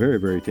eggs. They're very,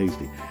 very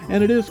tasty.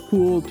 And it is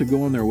cool to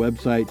go on their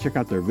website, check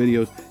out their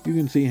videos. You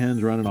can see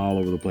hens running all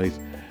over the place.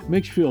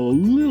 Makes you feel a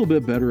little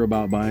bit better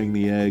about buying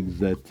the eggs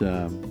that,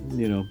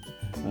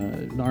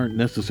 aren't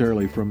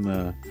necessarily from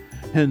the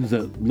hens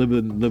that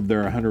live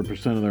there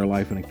 100% of their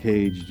life in a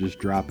cage, just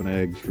dropping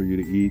eggs for you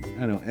to eat.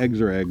 I know eggs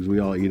are eggs. We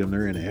all eat them.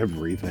 They're in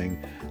everything.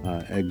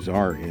 Eggs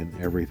are in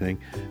everything.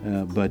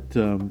 But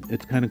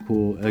it's kind of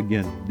cool.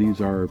 Again,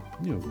 these are,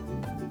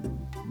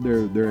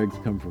 their eggs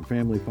come from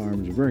family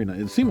farms. They're very nice.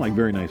 It seemed like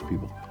very nice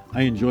people.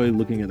 I enjoy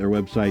looking at their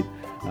website,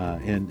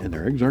 and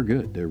their eggs are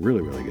good. They're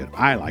really, really good.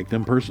 I like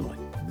them personally.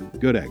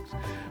 Good eggs.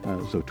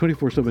 So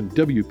 24/7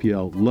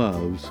 WPL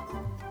loves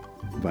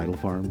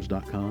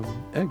VitalFarms.com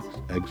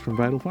eggs from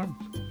Vital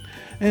Farms.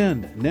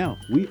 And now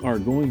we are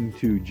going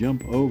to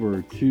jump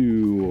over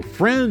to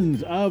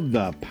friends of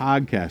the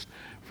podcast.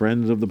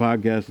 Friends of the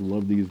podcast,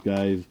 love these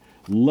guys,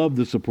 love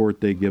the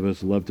support they give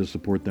us, love to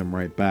support them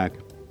right back.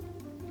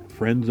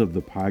 Friends of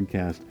the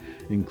podcast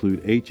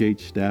include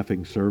HH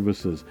Staffing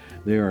Services.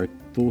 They are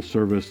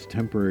full-service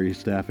temporary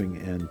staffing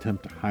and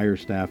temp to hire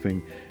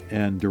staffing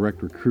and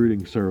direct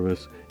recruiting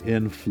service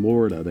in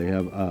Florida. They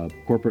have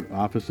corporate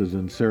offices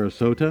in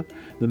Sarasota.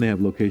 Then they have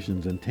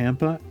locations in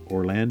Tampa,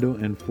 Orlando,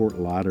 and Fort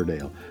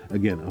Lauderdale.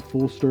 Again, a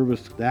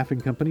full-service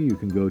staffing company. You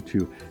can go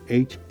to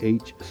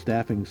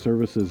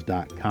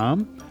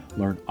hhstaffingservices.com.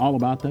 Learn all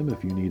about them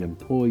if you need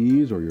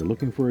employees or you're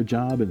looking for a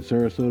job in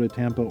Sarasota,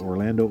 Tampa,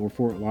 Orlando, or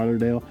Fort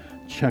Lauderdale.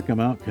 Check them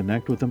out.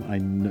 Connect with them. I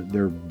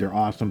know they're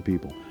awesome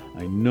people.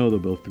 I know they'll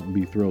both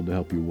be thrilled to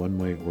help you one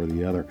way or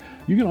the other.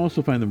 You can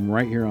also find them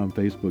right here on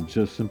Facebook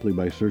just simply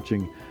by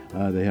searching.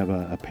 They have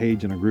a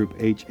page and a group,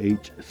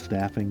 HH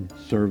Staffing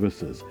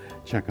Services.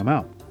 Check them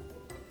out.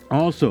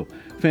 Also,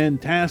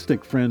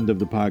 fantastic friend of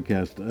the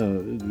podcast.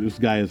 This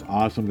guy is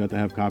awesome. Got to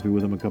have coffee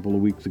with him a couple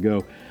of weeks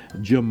ago.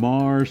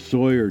 Jamar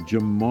Sawyer.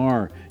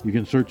 Jamar. You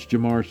can search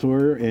Jamar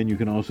Sawyer, and you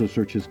can also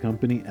search his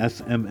company,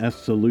 SMS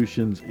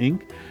Solutions,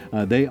 Inc.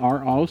 They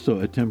are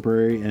also a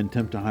temporary and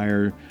temp to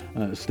hire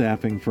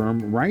staffing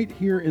firm right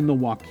here in the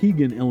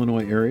Waukegan,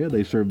 Illinois area.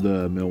 They serve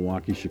the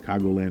Milwaukee,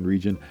 Chicagoland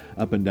region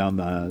up and down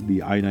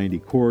the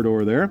I-90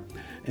 corridor there.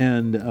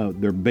 And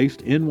they're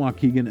based in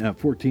Waukegan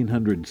at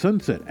 1400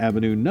 Sunset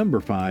Avenue, number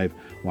 5,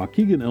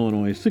 Waukegan,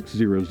 Illinois,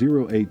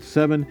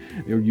 60087.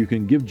 Or you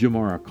can give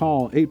Jamar a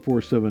call,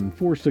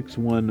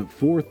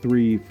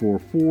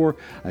 847-461-4344.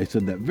 I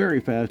said that very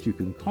fast. You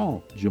can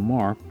call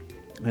Jamar,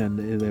 and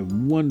they have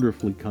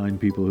wonderfully kind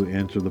people who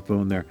answer the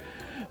phone there.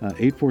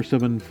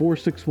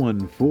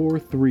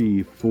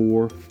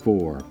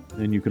 847-461-4344.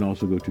 And you can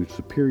also go to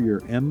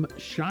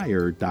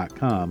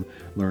superiormshire.com,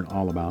 learn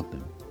all about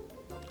them.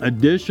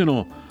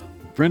 Additional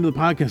friend of the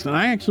podcast, and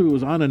I actually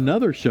was on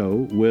another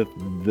show with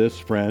this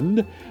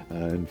friend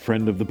and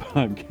friend of the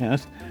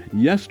podcast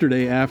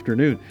yesterday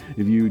afternoon.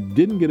 If you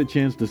didn't get a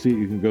chance to see it,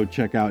 you can go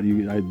check out.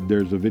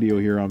 There's a video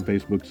here on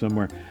Facebook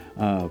somewhere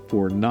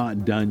for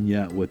Not Done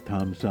Yet with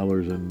Tom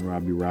Sellers and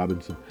Robbie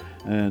Robinson.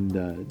 And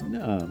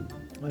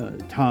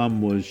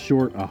Tom was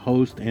short a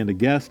host and a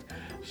guest,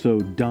 so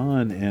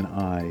Don and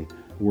I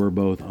were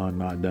both on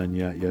Not Done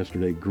Yet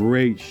yesterday.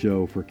 Great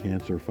show for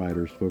cancer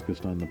fighters,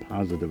 focused on the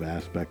positive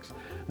aspects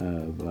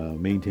of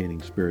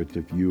maintaining spirits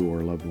if you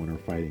or a loved one are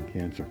fighting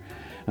cancer.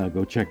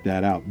 Go check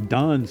that out.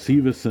 Don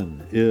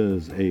Severson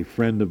is a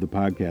friend of the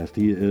podcast.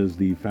 He is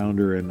the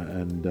founder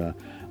and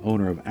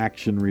owner of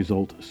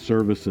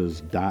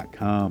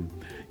ActionResultServices.com.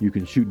 You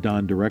can shoot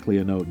Don directly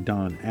a note,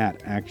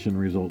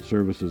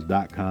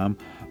 don@actionresultservices.com,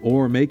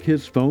 or make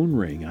his phone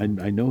ring.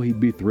 I know he'd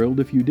be thrilled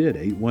if you did.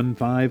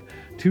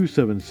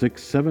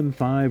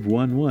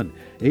 815-276-7511.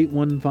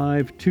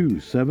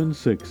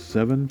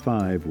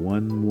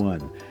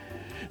 815-276-7511.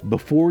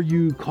 Before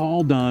you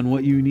call Don,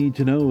 what you need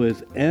to know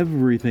is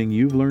everything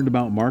you've learned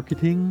about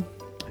marketing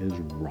is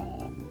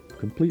wrong.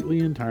 Completely,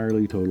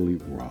 entirely, totally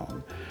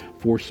wrong.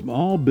 For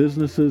small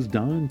businesses,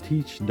 Don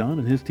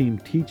and his team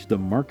teach the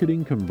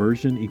marketing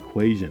conversion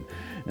equation,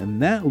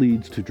 and that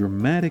leads to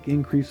dramatic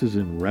increases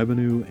in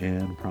revenue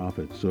and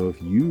profit. So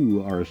if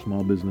you are a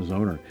small business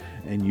owner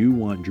and you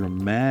want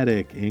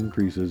dramatic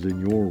increases in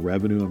your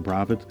revenue and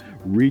profits,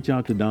 reach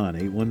out to Don,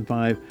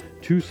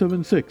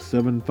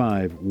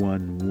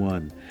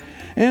 815-276-7511.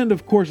 And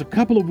of course, a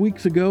couple of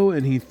weeks ago,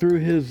 and he threw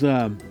his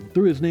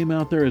name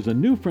out there as a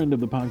new friend of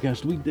the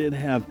podcast, we did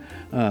have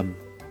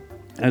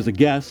as a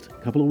guest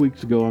a couple of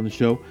weeks ago on the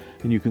show,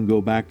 and you can go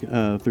back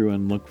through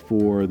and look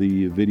for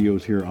the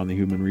videos here on the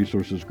Human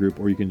Resources group,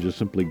 or you can just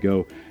simply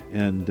go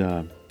and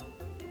go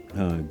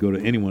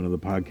to any one of the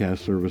podcast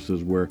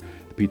services where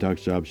the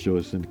P-Talks Jobs Show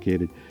is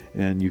syndicated,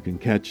 and you can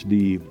catch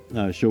the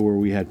show where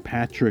we had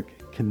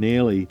Patrick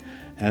Canale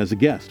as a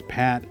guest.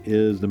 Pat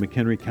is the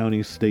McHenry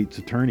County State's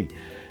Attorney.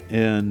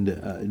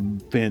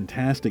 And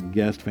fantastic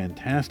guest,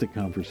 fantastic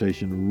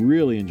conversation.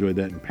 Really enjoyed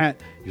that. And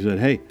Pat, you said,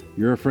 hey,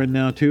 you're a friend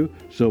now too,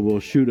 so we'll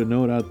shoot a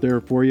note out there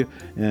for you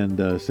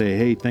and say,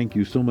 hey, thank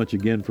you so much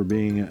again for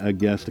being a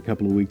guest a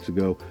couple of weeks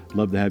ago.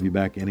 Love to have you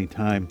back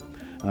anytime.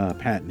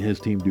 Pat and his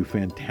team do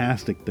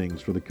fantastic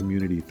things for the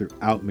community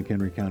throughout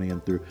McHenry County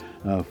and through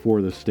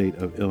for the state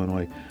of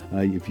Illinois.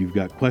 If you've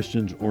got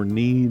questions or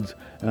needs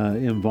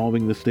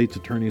involving the state's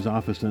attorney's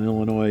office in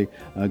Illinois,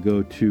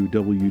 go to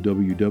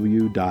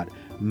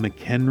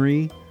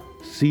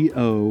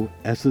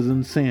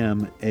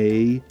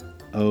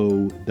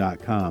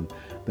www.mchenryco.com.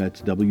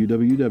 That's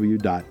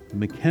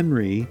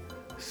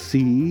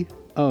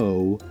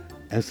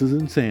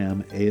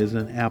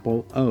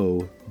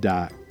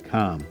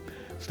www.mchenryco.com.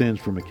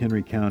 Stands for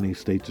McHenry County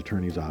State's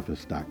Attorney's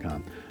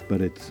Office.com, but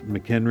it's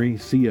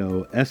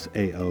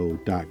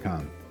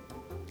McHenryCOSAO.com.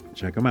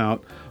 check them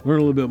out, learn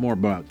a little bit more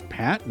about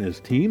Pat and his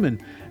team.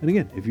 And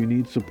again, if you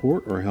need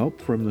support or help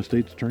from the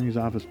state's attorney's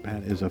office,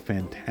 Pat is a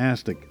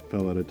fantastic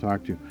fellow to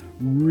talk to.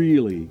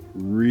 Really,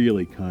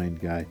 really kind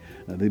guy.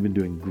 They've been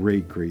doing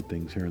great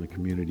things here in the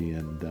community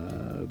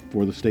and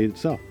for the state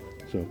itself.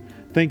 So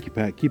thank you,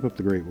 Pat. Keep up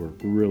the great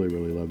work. We really,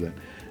 really love that.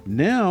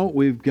 Now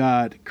we've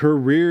got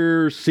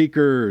Career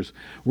Seekers.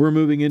 We're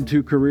moving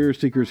into Career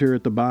Seekers here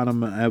at the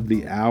bottom of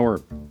the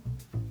hour.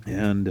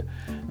 And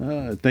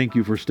thank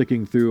you for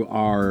sticking through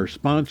our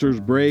sponsors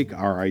break,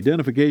 our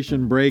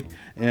identification break,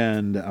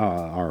 and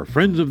our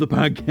friends of the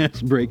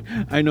podcast break.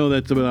 I know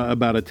that's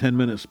about a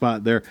 10-minute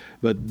spot there,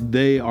 but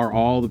they are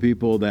all the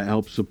people that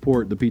help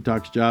support the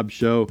P-Talks Job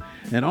Show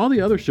and all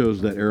the other shows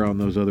that air on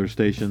those other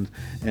stations.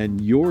 And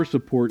your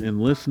support in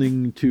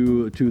listening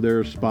to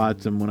their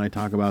spots and when I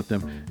talk about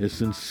them is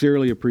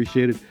sincerely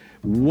appreciated.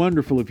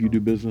 Wonderful if you do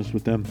business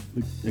with them.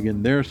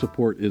 Again, their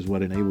support is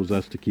what enables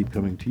us to keep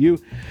coming to you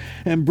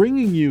and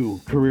bringing you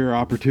career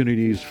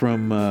opportunities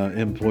from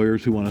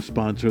employers who want to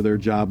sponsor their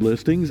job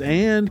listings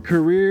and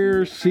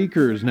career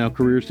seekers. Now,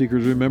 career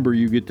seekers, remember,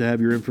 you get to have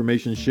your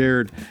information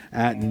shared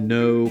at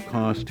no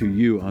cost to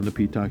you on the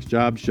P-Talks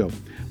Job Show.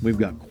 We've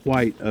got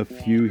quite a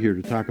few here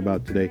to talk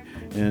about today.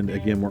 And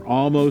again, we're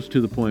almost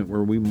to the point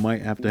where we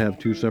might have to have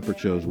two separate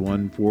shows,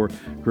 one for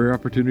career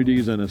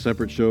opportunities and a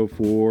separate show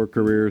for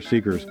career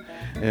seekers.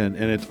 And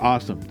it's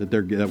awesome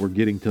that we're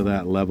getting to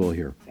that level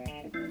here.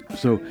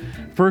 So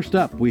first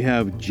up, we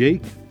have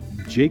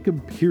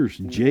Jacob Pierce.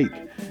 Jake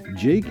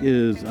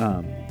is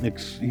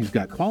he's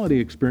got quality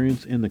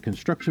experience in the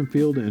construction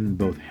field in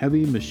both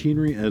heavy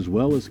machinery as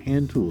well as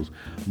hand tools.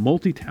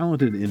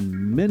 Multi-talented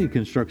in many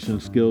construction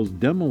skills,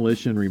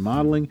 demolition,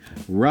 remodeling,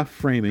 rough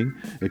framing,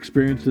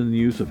 experienced in the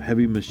use of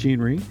heavy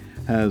machinery,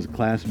 has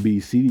Class B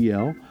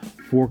CDL,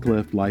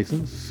 forklift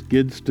license,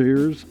 skid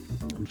steers,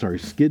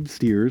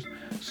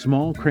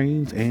 small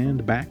cranes,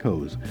 and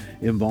backhoes.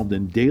 Involved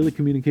in daily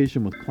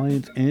communication with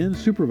clients and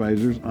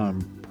supervisors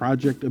on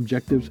project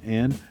objectives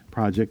and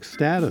project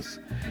status.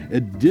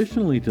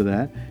 Additionally to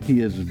that,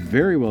 he is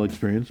very well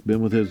experienced,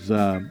 been with his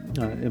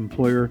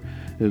employer,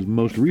 his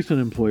most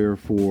recent employer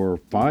for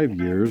 5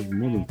 years,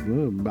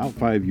 about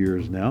 5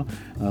 years now,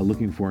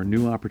 looking for a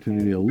new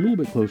opportunity a little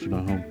bit closer to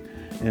home.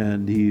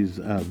 And he's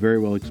very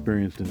well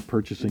experienced in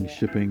purchasing,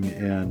 shipping,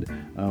 and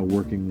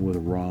working with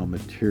raw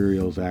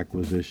materials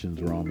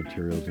acquisitions, raw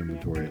materials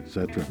inventory,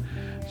 etc.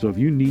 So if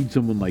you need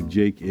someone like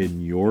Jake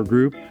in your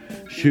group,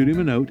 shoot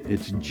him a note.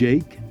 It's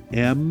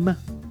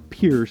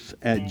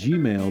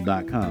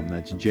jakempierce@gmail.com.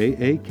 That's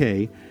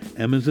JAK,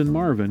 M as in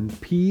Marvin,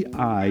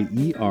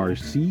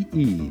 PIERCE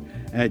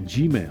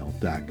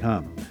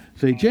 @gmail.com.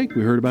 Say, Jake,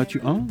 we heard about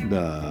you on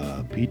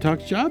the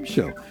P-Talks Job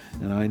Show.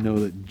 And I know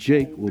that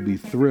Jake will be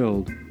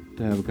thrilled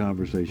to have a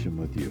conversation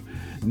with you.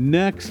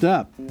 Next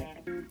up,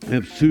 I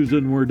have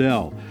Susan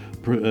Wardell,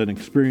 an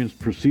experienced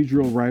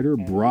procedural writer,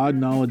 broad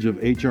knowledge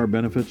of HR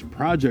benefits,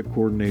 project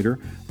coordinator,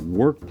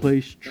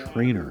 workplace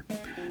trainer,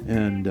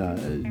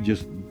 and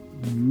just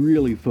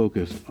really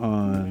focused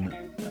on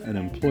an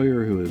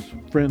employer who is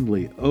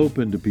friendly,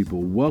 open to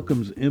people,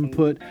 welcomes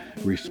input,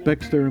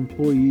 respects their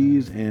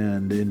employees,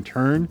 and in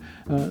turn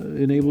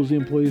enables the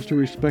employees to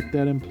respect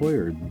that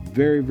employer.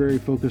 Very, very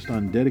focused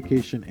on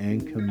dedication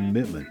and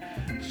commitment.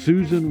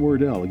 Susan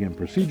Wardell, again,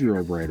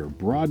 procedural writer,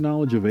 broad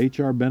knowledge of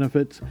HR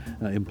benefits,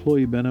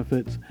 employee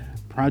benefits,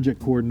 project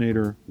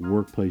coordinator,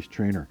 workplace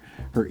trainer.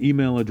 Her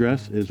email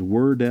address is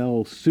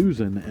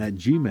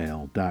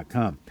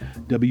werdellsusan@gmail.com.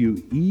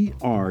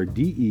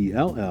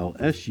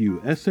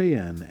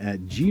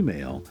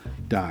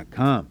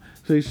 WERDELLSUSAN@gmail.com.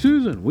 Say,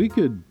 Susan, we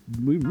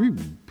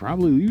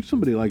probably use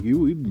somebody like you.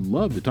 We'd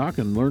love to talk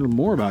and learn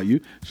more about you.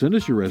 Send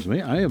us your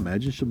resume. I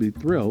imagine she'll be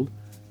thrilled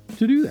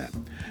to do that.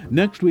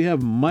 Next, we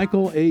have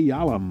Michael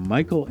Ayala.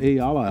 Michael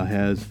Ayala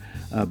has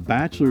a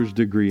bachelor's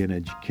degree in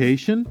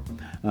education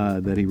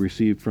that he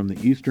received from the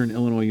Eastern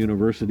Illinois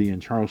University in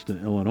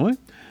Charleston, Illinois.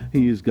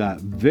 He's got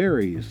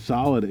very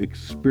solid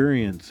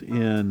experience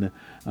in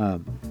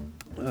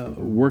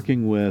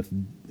working with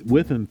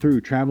and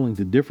through traveling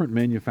to different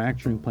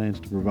manufacturing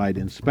plants to provide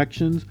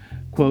inspections,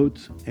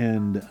 quotes,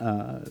 and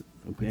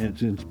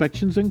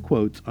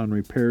quotes on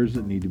repairs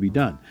that need to be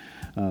done.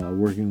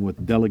 Working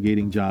with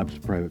delegating jobs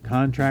to private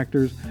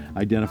contractors,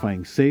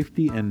 identifying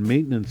safety and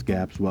maintenance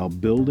gaps while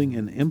building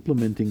and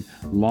implementing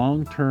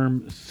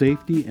long-term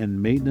safety and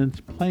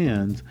maintenance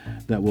plans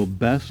that will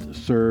best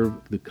serve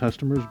the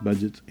customer's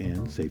budgets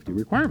and safety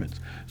requirements.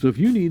 So if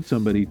you need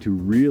somebody to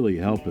really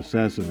help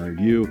assess and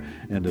review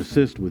and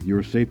assist with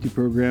your safety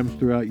programs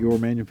throughout your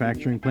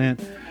manufacturing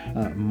plant,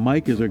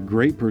 Mike is a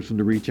great person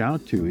to reach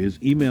out to. His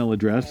email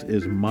address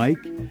is Mike,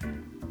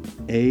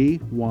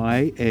 AYALASTER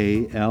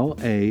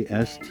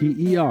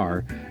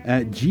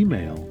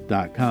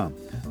 @gmail.com.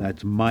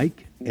 That's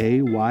Mike,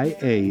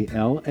 AYALASTER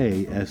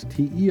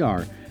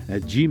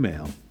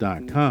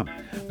 @gmail.com.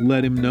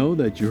 Let him know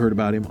that you heard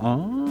about him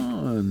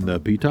on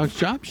the P-Talks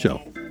Job Show.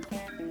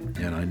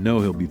 And I know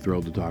he'll be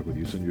thrilled to talk with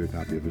you. Send you a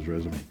copy of his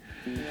resume.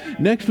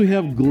 Next, we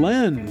have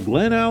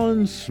Glenn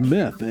Allen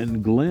Smith.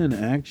 And Glenn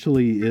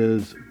actually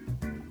is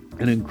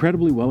an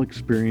incredibly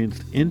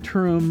well-experienced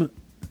interim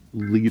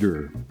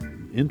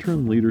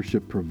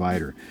leadership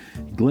provider.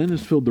 Glenn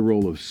has filled the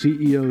role of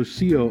CEO,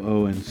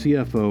 COO, and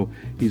CFO.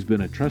 He's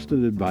been a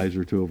trusted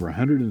advisor to over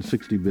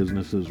 160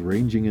 businesses,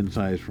 ranging in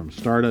size from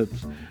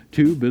startups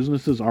to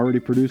businesses already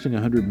producing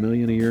 $100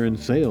 million a year in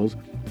sales,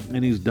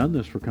 and he's done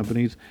this for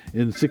companies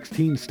in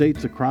 16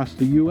 states across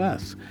the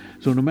U.S.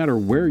 So no matter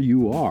where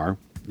you are,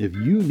 if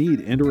you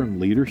need interim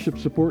leadership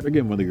support,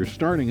 again, whether you're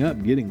starting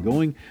up, getting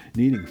going,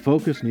 needing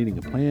focus, needing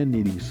a plan,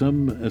 needing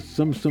some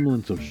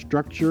semblance of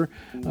structure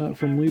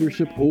from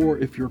leadership, or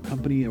if your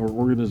company or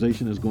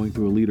organization is going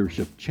through a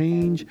leadership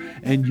change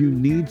and you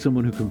need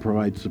someone who can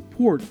provide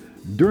support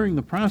during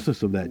the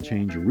process of that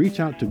change, reach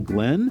out to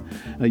Glenn.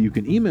 You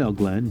can email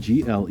Glenn,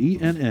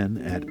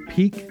 Glenn, at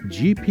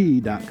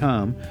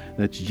peakgp.com.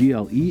 That's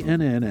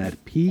Glenn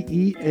at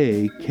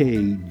peakgp.com.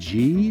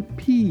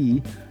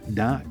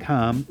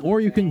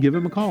 Or you can give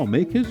him a call.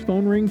 Make his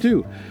phone ring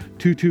too,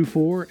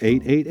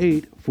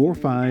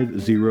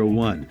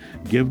 224-888-4501.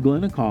 Give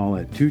Glenn a call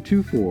at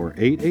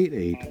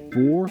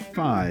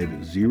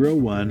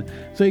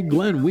 224-888-4501. Say,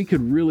 Glenn, we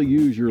could really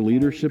use your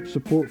leadership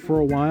support for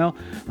a while.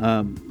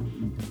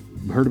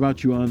 Heard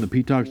about you on the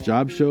Pete Talks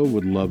Job Show.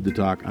 Would love to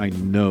talk. I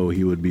know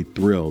he would be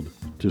thrilled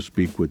to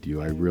speak with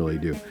you. I really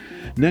do.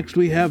 Next,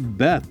 we have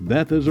Beth.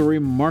 Beth is a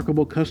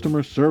remarkable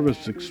customer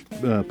service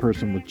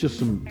person with just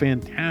some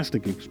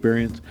fantastic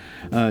experience.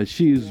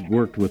 She's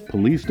worked with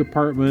police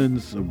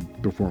departments,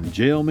 performed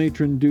jail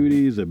matron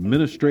duties,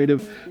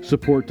 administrative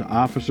support to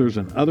officers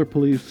and other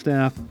police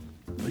staff.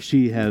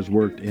 She has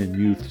worked in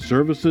youth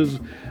services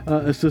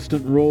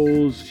assistant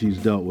roles. She's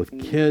dealt with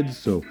kids,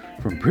 so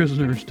from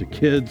prisoners to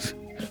kids.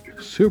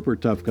 Super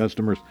tough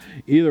customers,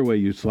 either way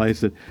you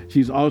slice it.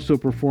 She's also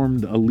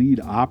performed lead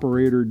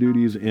operator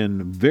duties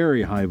in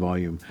very high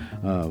volume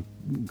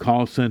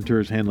call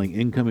centers, handling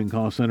incoming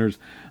call centers,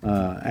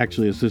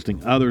 actually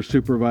assisting other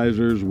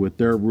supervisors with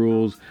their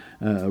roles,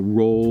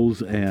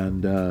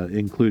 and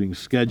including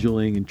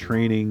scheduling and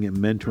training and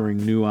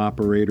mentoring new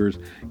operators,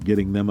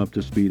 getting them up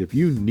to speed. If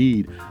you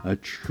need a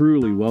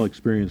truly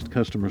well-experienced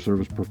customer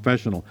service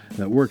professional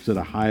that works at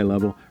a high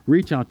level,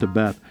 reach out to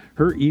Beth.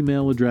 Her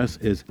email address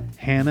is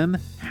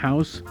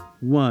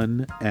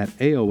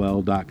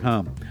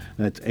hannanhouse1@aol.com.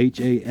 That's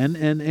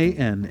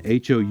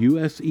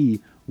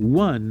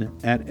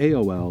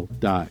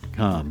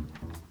HANNANHOUSE1@AOL.com.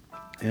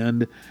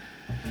 And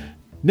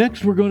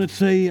next, we're going to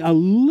say a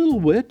little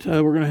bit,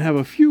 we're going to have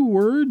a few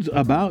words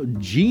about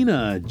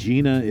Gina.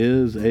 Gina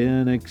is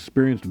an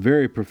experienced,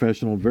 very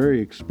professional, very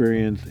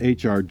experienced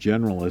HR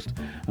generalist.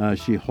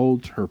 She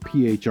holds her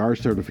PHR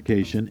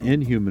certification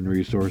in human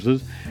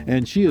resources,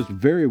 and she is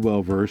very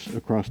well versed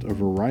across a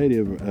variety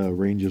of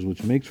ranges,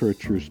 which makes her a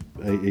true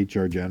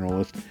HR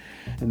generalist.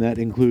 And that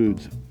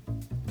includes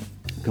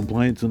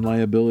compliance and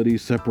liability,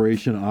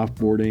 separation,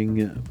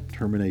 offboarding,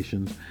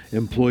 terminations,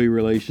 employee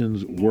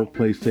relations,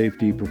 workplace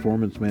safety,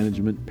 performance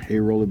management,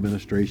 payroll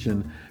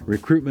administration,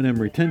 recruitment and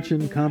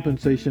retention,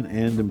 compensation,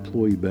 and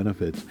employee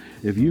benefits.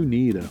 If you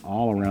need an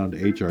all-around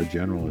HR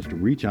generalist,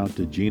 reach out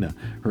to Gina.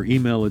 Her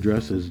email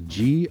address is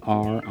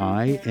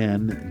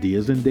GRIN, D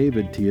as in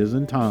David, T as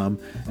in Tom,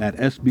 at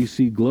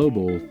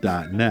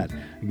sbcglobal.net.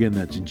 Again,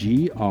 that's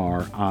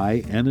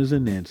GRIN as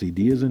in Nancy,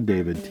 D as in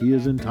David, T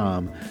as in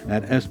Tom,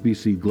 at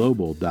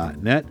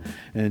sbcglobal.net.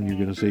 And you're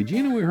going to say,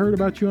 Gina, we heard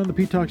about you on the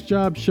Pete Talks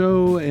Job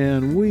Show,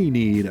 and we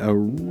need a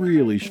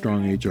really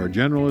strong HR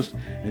generalist,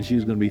 and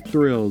she's going to be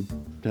thrilled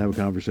to have a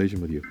conversation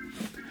with you.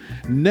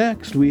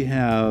 Next, we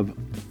have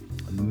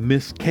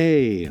Miss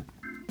K.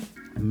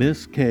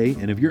 Miss K,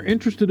 and if you're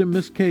interested in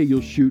Miss K, you'll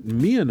shoot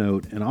me a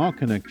note, and I'll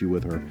connect you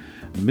with her.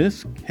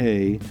 Miss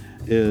K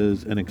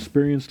is an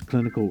experienced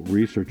clinical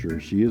researcher.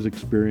 She is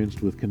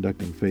experienced with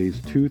conducting phase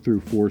 2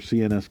 through 4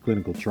 CNS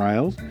clinical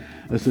trials,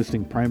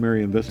 assisting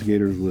primary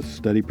investigators with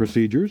study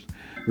procedures,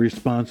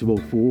 responsible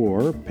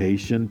for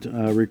patient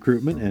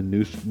recruitment and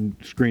new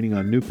screening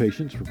on new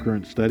patients for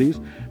current studies,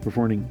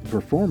 performing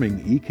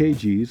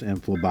EKGs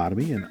and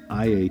phlebotomy, and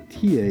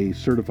IATA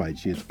certified.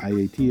 She is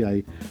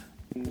IATA,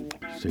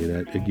 say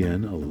that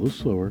again a little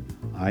slower,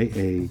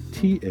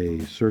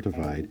 IATA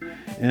certified,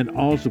 and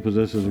also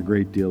possesses a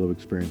great deal of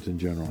experience in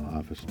general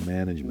office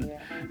management.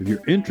 If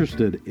you're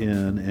interested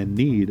in and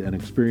need an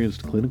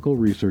experienced clinical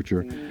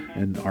researcher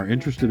and are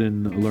interested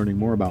in learning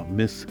more about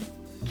Miss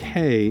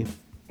K,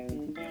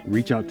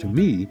 reach out to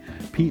me,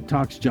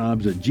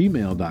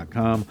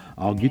 PeteTalksJobs@gmail.com.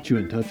 I'll get you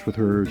in touch with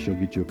her. She'll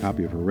get you a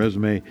copy of her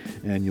resume,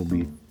 and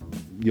you'll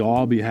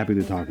all be happy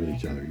to talk with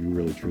each other. You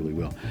really, truly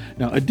will.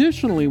 Now,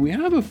 additionally, we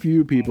have a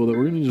few people that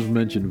we're going to just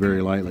mention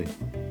very lightly.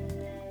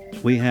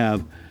 We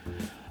have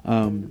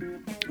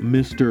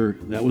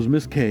that was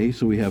Miss K,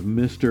 so we have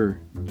Mr.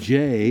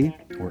 J,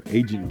 or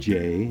Agent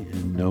J,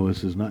 and no,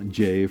 this is not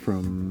J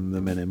from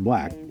the Men in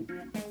Black,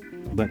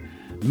 but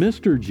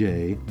Mr.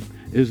 J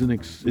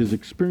is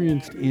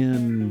experienced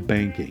in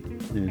banking,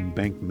 in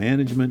bank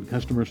management,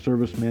 customer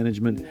service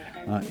management,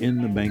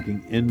 in the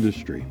banking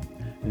industry.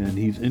 And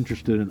he's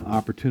interested in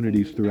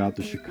opportunities throughout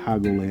the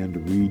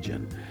Chicagoland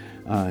region.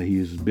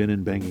 He's been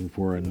in banking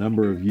for a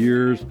number of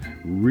years,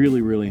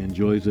 really, really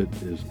enjoys it,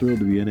 is thrilled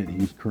to be in it.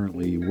 He's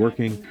currently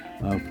working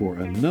for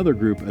another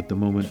group at the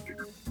moment.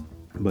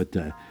 But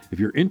if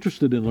you're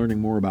interested in learning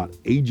more about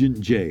Agent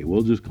J,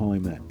 we'll just call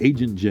him that,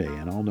 Agent J,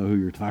 and I'll know who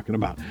you're talking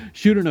about.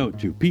 Shoot a note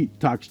to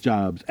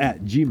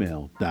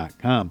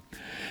PeteTalksJobs@gmail.com.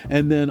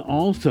 And then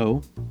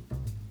also,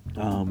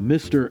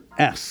 Mr.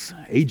 S,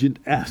 Agent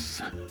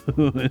S,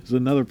 is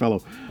another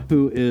fellow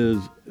who is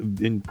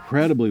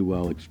incredibly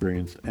well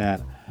experienced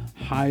at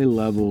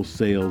high-level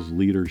sales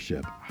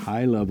leadership.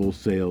 High-level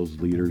sales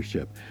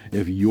leadership.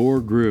 If your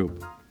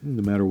group,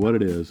 no matter what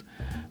it is,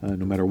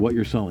 no matter what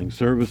you're selling,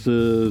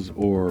 services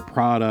or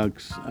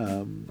products,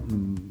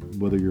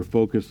 whether your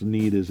focus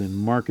need is in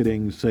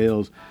marketing,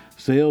 sales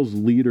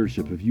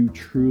leadership, if you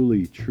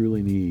truly,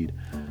 truly need,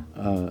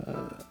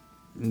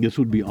 this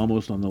would be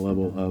almost on the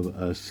level of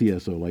a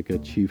CSO, like a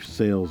chief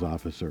sales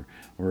officer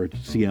or a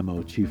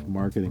CMO, chief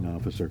marketing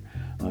officer,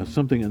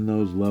 something in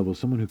those levels,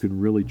 someone who can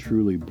really,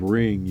 truly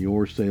bring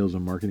your sales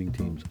and marketing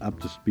teams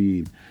up to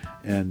speed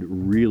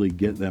and really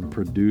get them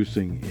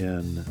producing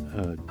in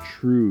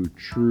true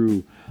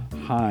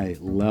high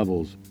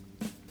levels.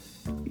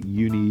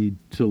 You need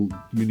to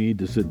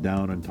sit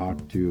down and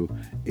talk to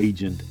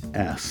Agent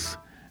S.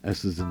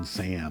 S is in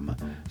Sam.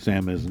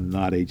 Sam is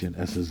not Agent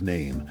S's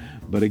name.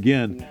 But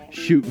again,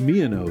 shoot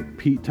me a note,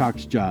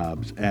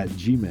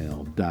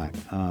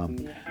 PeteTalksJobs@gmail.com.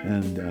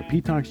 And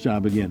Pete Talks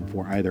Job, again,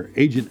 for either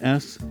Agent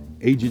S,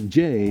 Agent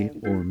J,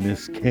 or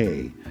Miss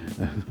K,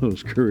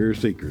 those career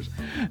seekers.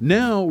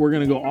 Now we're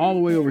going to go all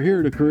the way over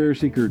here to career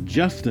seeker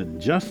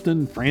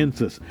Justin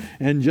Francis.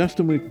 And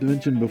Justin, we've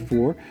mentioned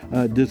before,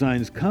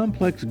 designs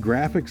complex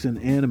graphics and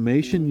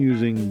animation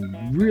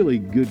using really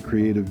good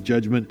creative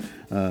judgment,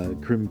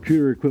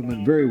 computer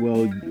equipment, very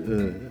well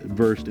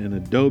versed in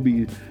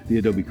Adobe, the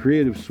Adobe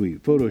Creative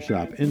Suite,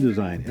 Photoshop,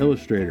 InDesign,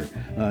 Illustrator,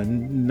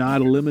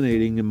 not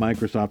eliminating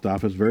Microsoft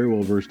Office, very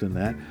well versed in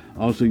that.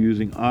 Also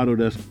using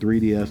Autodesk,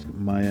 3ds,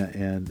 Maya,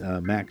 and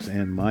Max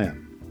and Maya.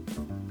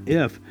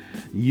 If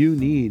you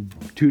need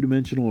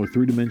two-dimensional or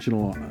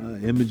three-dimensional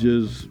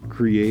images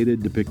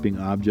created depicting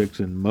objects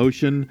in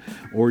motion,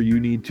 or you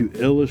need to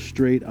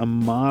illustrate a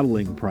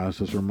modeling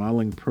process or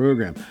modeling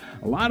program.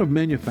 A lot of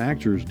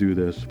manufacturers do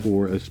this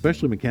for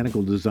especially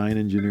mechanical design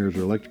engineers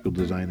or electrical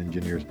design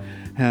engineers,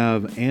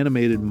 have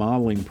animated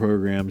modeling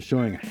programs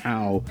showing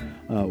how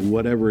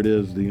whatever it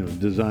is,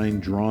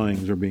 design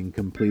drawings are being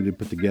completed,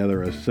 put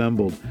together,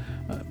 assembled.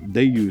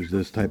 They use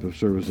this type of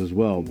service as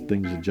well,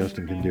 things that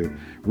Justin can do.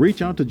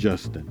 Reach out to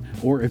Justin.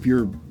 Or if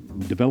you're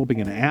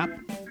developing an app,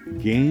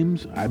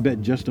 games, I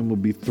bet Justin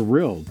would be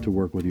thrilled to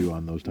work with you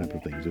on those type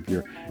of things. If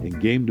you're in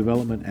game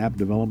development, app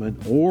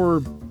development,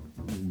 or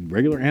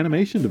regular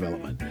animation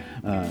development.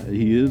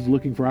 He is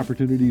looking for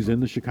opportunities in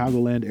the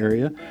Chicagoland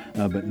area,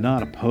 but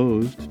not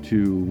opposed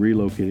to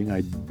relocating.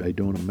 I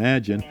don't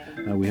imagine.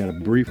 We had a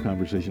brief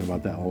conversation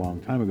about that a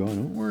long time ago. I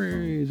don't know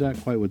where he's at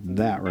quite with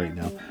that right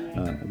now.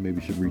 Maybe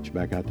should reach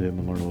back out to him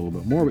and learn a little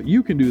bit more. But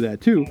you can do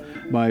that too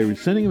by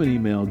sending him an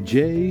email,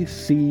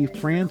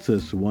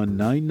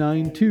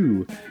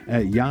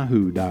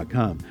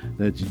 jcfrancis1992@yahoo.com.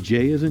 That's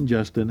J as in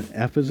Justin,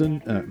 F as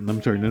in,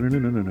 I'm sorry, no.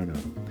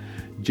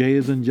 J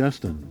as in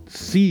Justin,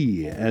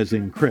 C as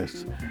in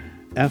Chris,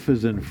 F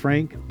as in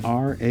Frank,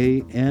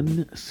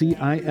 RANCIS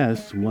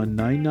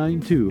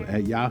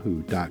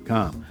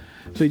 1992@yahoo.com.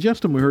 Say,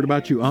 Justin, we heard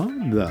about you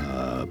on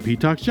the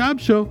Pete Talks Job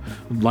Show.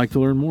 I'd like to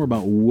learn more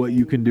about what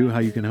you can do, how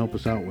you can help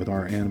us out with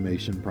our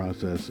animation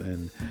process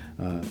and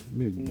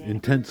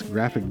intense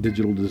graphic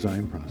digital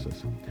design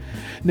process.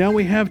 Now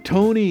we have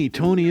Tony.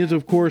 Tony is,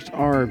 of course,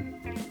 our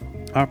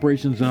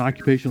operations and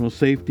occupational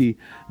safety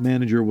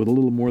manager with a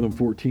little more than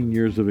 14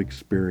 years of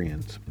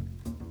experience.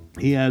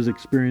 He has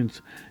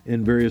experience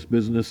in various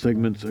business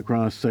segments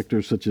across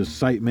sectors such as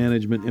site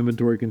management,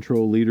 inventory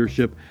control,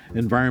 leadership,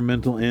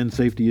 environmental and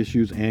safety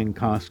issues, and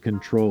cost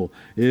control.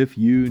 If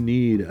you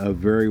need a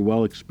very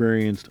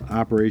well-experienced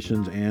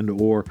operations and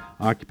or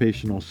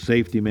occupational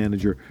safety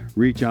manager,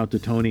 reach out to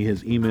Tony.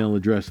 His email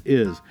address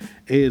is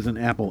A as in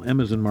Apple,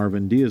 M as in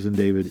Marvin, D as in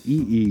David,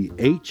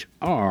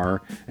 EEHR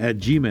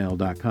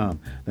 @gmail.com.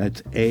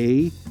 That's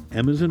A,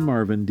 M as in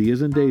Marvin, D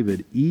as in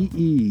David,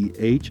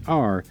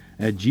 EEHR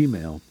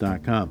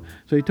 @gmail.com.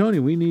 Say, Tony,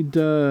 we need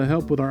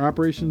help with our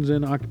operations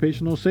and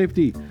occupational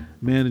safety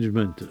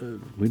management.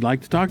 We'd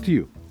like to talk to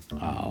you.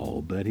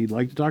 I'll bet he'd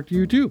like to talk to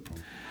you too.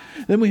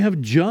 Then we have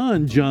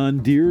John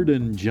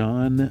Dearden.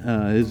 John,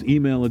 his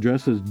email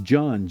address is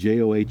John,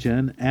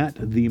 John,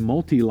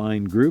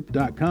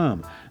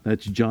 @themultilinegroup.com.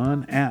 That's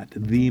John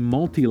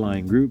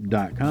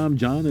 @themultilinegroup.com.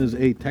 John is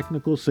a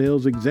technical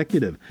sales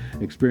executive,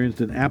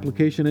 experienced in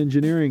application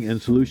engineering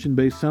and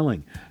solution-based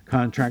selling,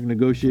 contract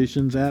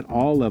negotiations at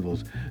all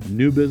levels,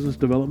 new business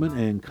development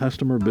and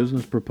customer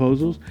business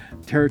proposals,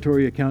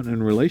 territory account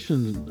and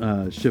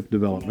relationship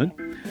development,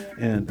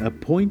 and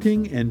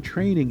appointing and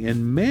training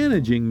and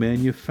managing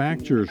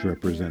manufacturers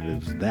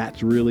representatives.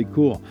 That's really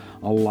cool.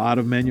 A lot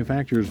of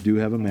manufacturers do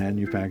have a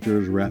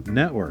manufacturers rep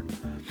network.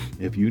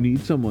 If you need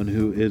someone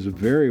who is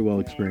very well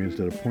experienced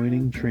at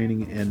appointing,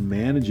 training, and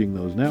managing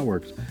those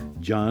networks,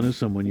 John is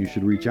someone you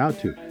should reach out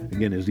to.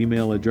 Again, his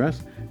email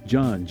address,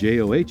 John,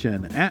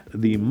 John, at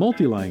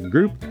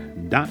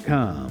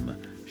themultilinegroup.com.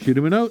 Shoot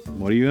him a note.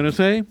 What are you going to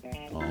say?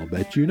 I'll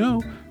bet you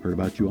know. Heard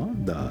about you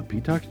on the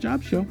P-Talks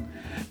Job Show.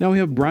 Now we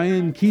have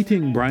Brian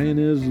Keating. Brian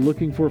is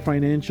looking for a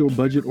financial,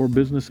 budget, or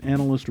business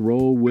analyst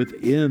role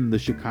within the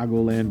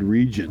Chicagoland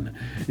region.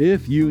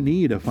 If you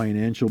need a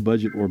financial,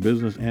 budget, or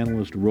business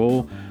analyst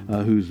role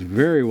who's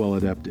very well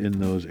adept in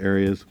those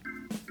areas,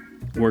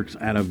 works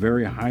at a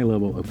very high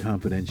level of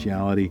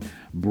confidentiality,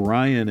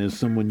 Brian is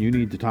someone you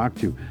need to talk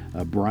to.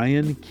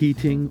 Brian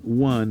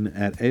Keating1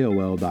 at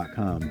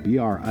AOL.com.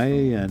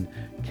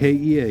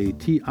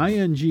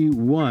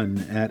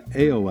 BrianKeating1 at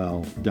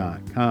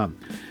AOL.com.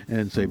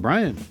 And say,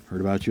 Brian,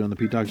 heard about you on the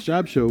P-Talks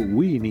Job Show.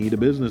 We need a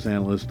business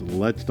analyst.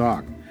 Let's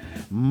talk.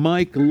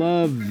 Mike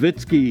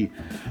Levitsky.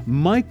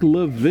 Mike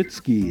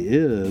Levitsky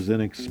is an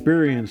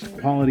experienced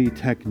quality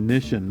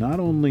technician, not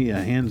only a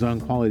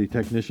hands-on quality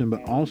technician,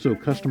 but also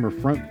customer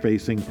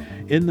front-facing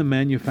in the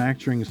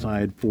manufacturing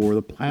side for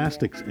the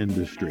plastics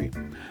industry.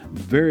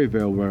 Very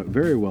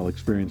well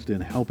experienced in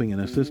helping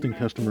and assisting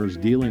customers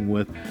dealing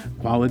with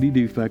quality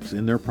defects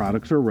in their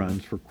products or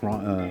runs for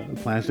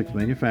plastics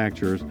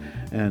manufacturers,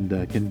 and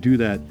can do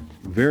that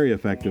very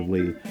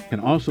effectively.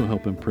 Can also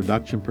help in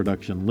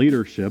production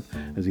leadership,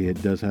 as he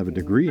does have a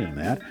degree in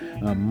that.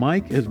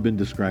 Mike has been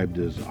described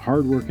as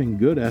hardworking,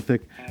 good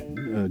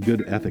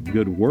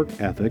work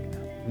ethic,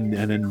 and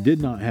then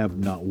did not have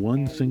not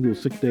one single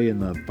sick day in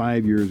the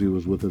 5 years he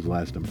was with his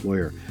last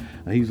employer.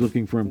 He's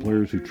looking for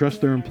employers who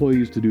trust their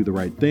employees to do the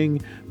right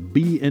thing,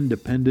 be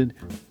independent,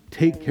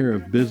 take care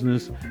of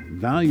business,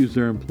 values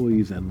their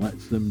employees, and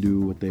lets them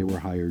do what they were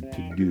hired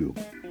to do.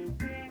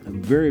 A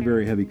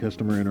very heavy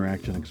customer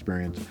interaction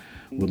experience.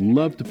 Would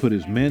love to put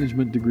his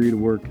management degree to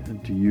work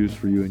and to use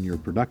for you in your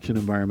production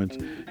environments.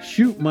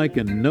 Shoot Mike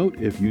a note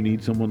if you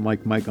need someone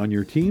like Mike on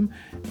your team.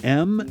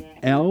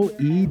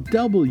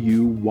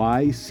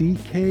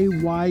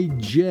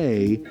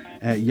 MLEWYCKYJ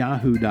at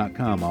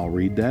yahoo.com. I'll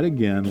read that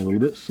again a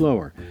little bit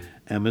slower.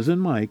 M as in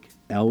Mike,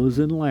 L as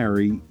in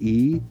Larry,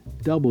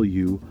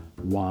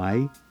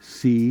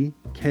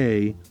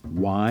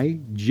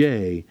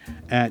 EWYCKYJ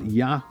at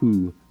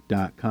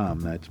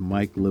yahoo.com. That's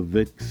Mike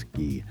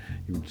Levitsky.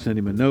 You send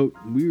him a note.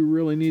 We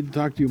really need to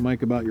talk to you,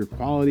 Mike, about your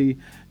quality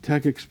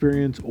tech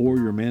experience or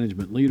your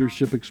management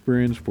leadership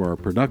experience for our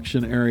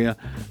production area.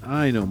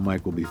 I know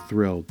Mike will be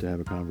thrilled to have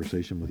a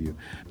conversation with you.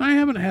 And I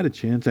haven't had a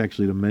chance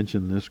actually to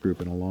mention this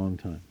group in a long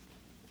time.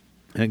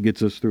 That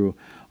gets us through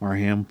our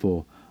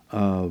handful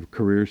of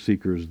career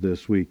seekers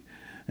this week.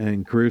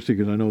 And career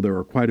seekers, I know there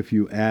were quite a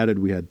few added.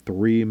 We had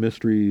 3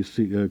 mystery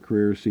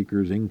career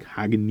seekers,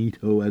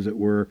 incognito, as it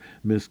were,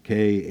 Miss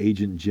K,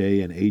 Agent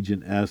J, and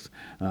Agent S,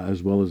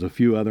 as well as a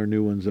few other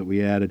new ones that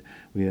we added.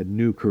 We had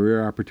new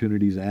career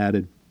opportunities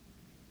added.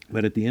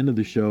 But at the end of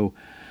the show,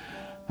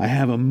 I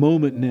have a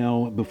moment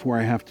now before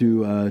I have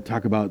to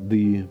talk about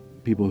the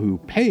people who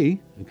pay,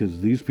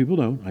 because these people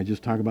don't. I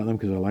just talk about them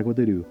because I like what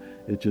they do.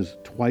 It's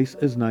just Twice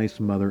As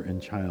Nice Mother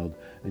and Child.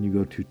 And you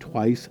go to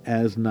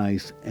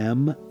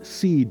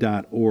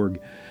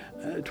twiceasnicemc.org.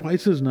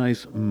 Twice As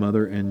Nice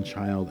Mother and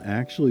Child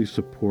actually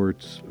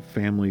supports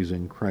families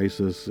in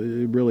crisis.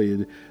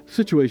 The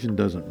situation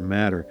doesn't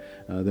matter.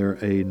 They're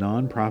a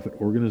nonprofit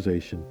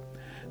organization.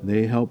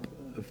 They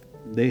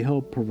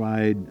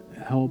provide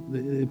help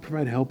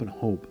and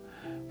hope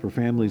for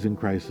families in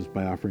crisis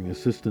by offering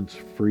assistance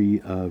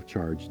free of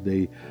charge.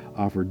 They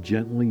offer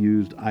gently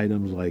used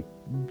items like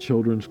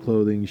children's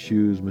clothing,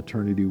 shoes,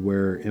 maternity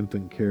wear,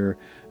 infant care,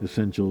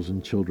 essentials,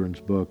 and children's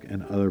book,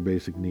 and other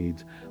basic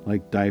needs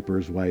like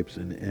diapers, wipes,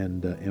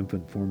 and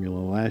infant formula.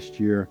 Last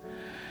year,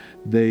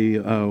 they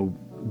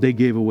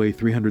gave away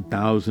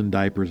 300,000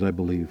 diapers, I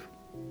believe.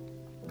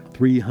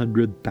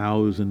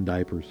 300,000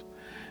 diapers.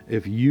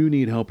 If you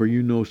need help or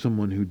you know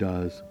someone who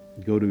does,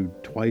 go to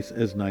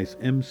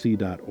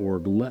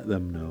twiceasnicemc.org. Let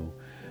them know.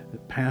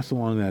 Pass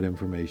along that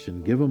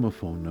information. Give them a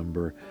phone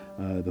number.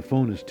 The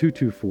phone is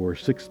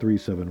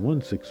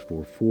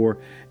 224-637-1644.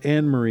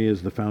 Anne Marie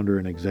is the founder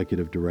and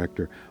executive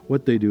director.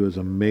 What they do is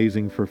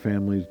amazing for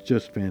families,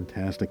 just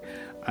fantastic.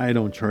 I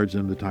don't charge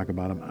them to talk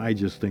about them. I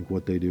just think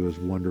what they do is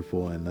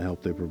wonderful, and the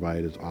help they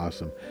provide is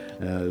awesome.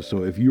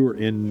 So if you're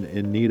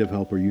in need of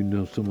help, or you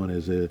know someone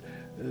who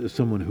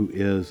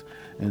is,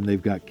 and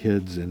they've got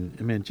kids, and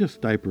man,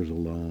 just diapers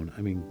alone.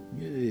 I mean,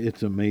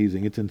 it's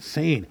amazing. It's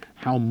insane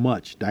how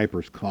much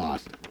diapers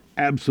cost.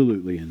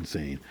 Absolutely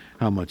insane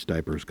how much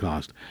diapers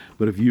cost.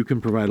 But if you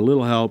can provide a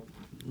little help,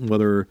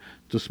 whether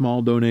it's a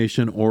small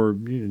donation or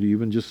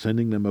even just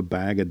sending them a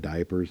bag of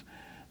diapers,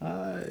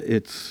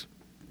 it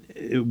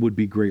would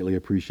be greatly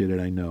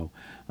appreciated, I know.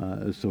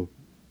 So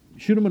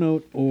shoot them a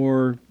note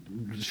or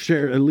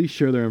at least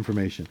share their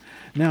information.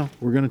 Now,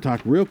 we're going to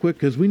talk real quick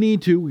because we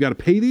got to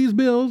pay these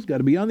bills, got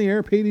to be on the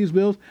air, pay these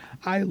bills.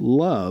 I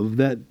love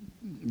that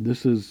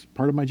this is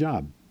part of my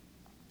job.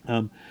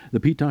 The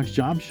Pete Talks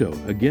Job Show,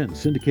 again,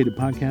 syndicated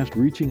podcast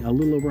reaching a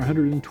little over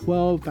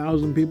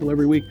 112,000 people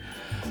every week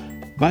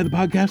by the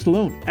podcast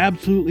alone.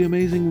 Absolutely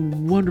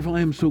amazing, wonderful.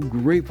 I am so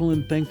grateful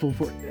and thankful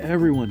for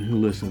everyone who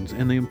listens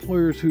and the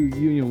employers who,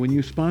 when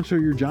you sponsor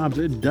your jobs,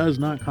 it does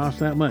not cost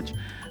that much.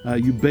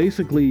 You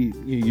basically,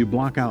 you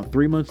block out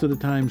 3 months at a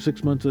time,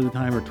 6 months at a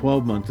time, or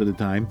 12 months at a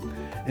time,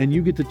 and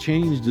you get to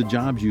change the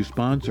jobs you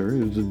sponsor.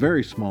 It's a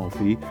very small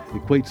fee. It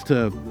equates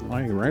to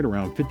right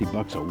around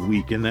 $50 a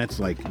week, and that's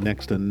like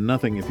next to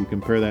nothing if you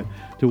compare that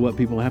to what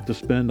people have to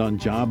spend on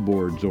job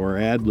boards or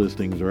ad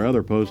listings or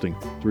other posting.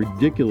 It's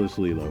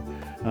ridiculously low.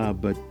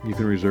 But you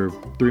can reserve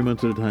 3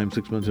 months at a time,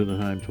 6 months at a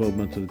time, 12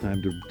 months at a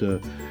time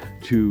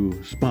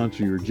to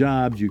sponsor your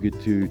jobs. You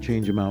get to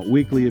change them out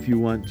weekly if you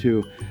want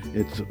to.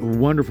 It's a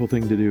wonderful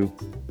thing to do.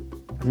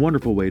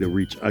 Wonderful way to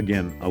reach,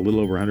 again, a little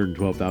over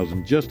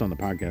 112,000 just on the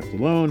podcast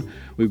alone.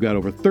 We've got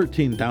over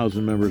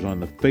 13,000 members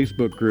on the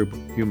Facebook group,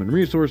 Human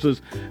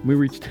Resources. And we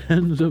reach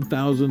tens of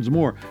thousands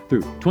more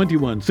through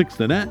 216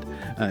 The Net,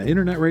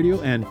 Internet Radio,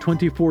 and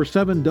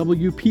 24/7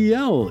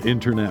 WPL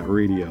Internet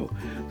Radio.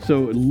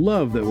 So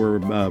love that we're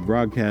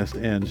broadcast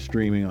and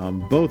streaming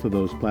on both of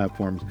those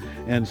platforms.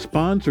 And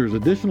sponsors,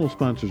 additional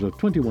sponsors of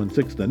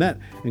 216 The Net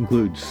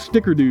include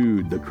Sticker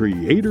Dude, the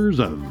creators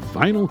of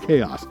Vinyl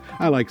Chaos.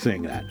 I like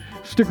saying that.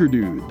 Sticker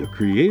Dude, the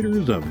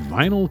creators of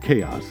Vinyl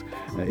Chaos.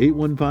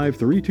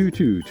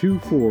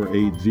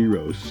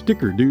 815-322-2480,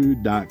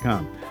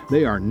 stickerdude.com.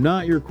 They are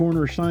not your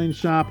corner sign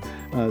shop.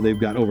 They've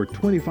got over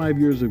 25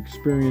 years of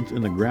experience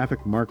in the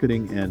graphic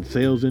marketing and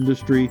sales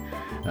industry.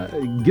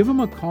 Give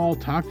them a call,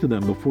 talk to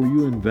them before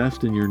you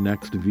invest in your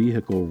next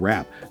vehicle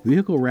wrap.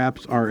 Vehicle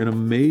wraps are an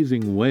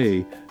amazing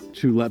way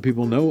to let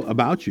people know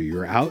about you.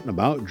 You're out and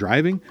about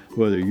driving,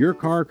 whether your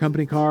car,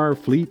 company car,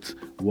 fleets,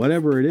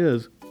 whatever it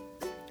is,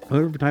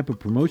 whatever type of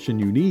promotion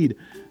you need.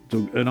 It's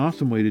an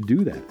awesome way to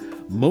do that.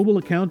 Mobile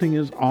Accounting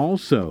is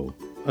also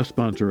a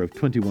sponsor of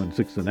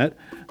 216 The Net,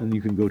 and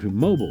you can go to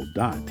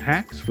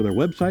mobile.tax for their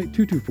website,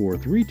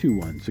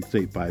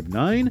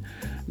 224-321-6859.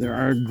 There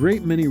are a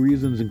great many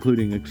reasons,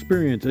 including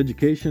experience,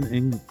 education,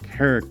 and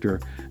character,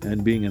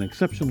 and being an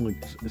exceptional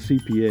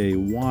CPA,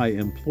 why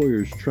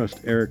employers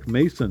trust Eric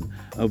Mason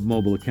of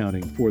Mobile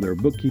Accounting for their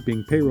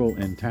bookkeeping, payroll,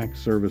 and tax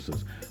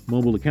services.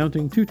 Mobile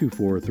Accounting,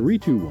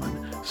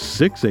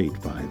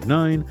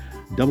 224-321-6859.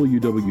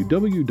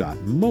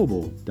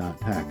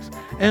 www.mobile.tax.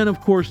 And of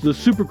course, the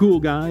super cool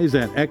guys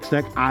at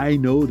X-Tech, I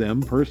know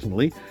them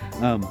personally.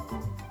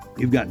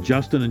 You've got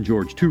Justin and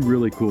George, two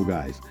really cool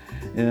guys.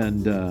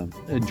 And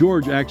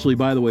George, actually,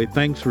 by the way,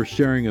 thanks for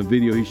sharing a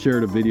video. He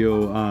shared a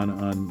video on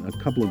a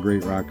couple of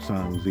great rock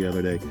songs the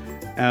other day.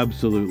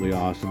 Absolutely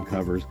awesome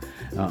covers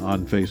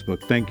on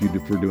Facebook. Thank you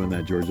for doing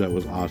that, George. That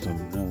was awesome.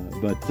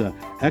 But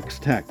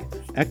X-Tech,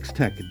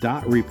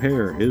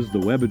 xtech.repair is the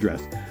web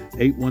address.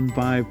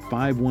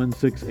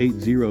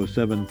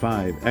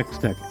 815-516-8075,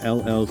 X-Tech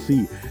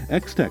LLC.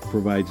 X-Tech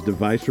provides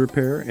device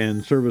repair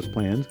and service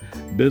plans,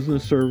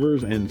 business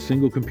servers and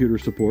single computer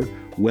support,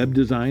 web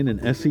design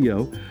and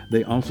SEO.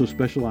 They also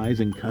specialize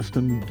in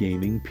custom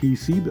gaming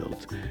PC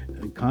builds.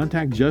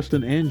 Contact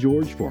Justin and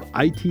George for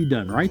IT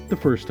done right the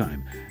first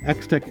time.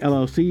 X-Tech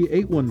LLC,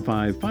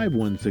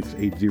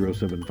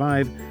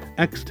 815-516-8075,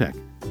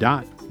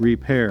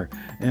 xtech.repair.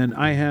 And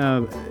I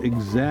have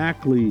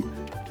exactly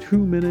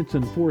 2 minutes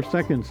and 4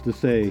 seconds to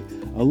say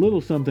a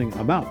little something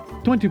about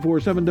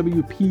 24/7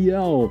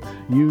 WPL,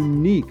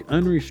 unique,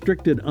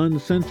 unrestricted,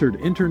 uncensored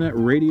internet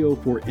radio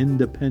for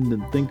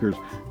independent thinkers,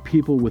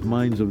 people with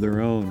minds of their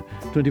own.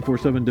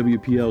 24/7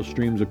 WPL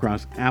streams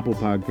across Apple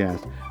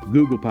Podcasts,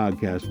 Google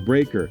Podcasts,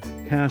 Breaker,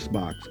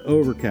 Castbox,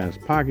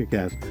 Overcast, Pocket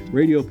Cast,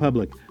 Radio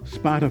Public,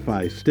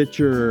 Spotify,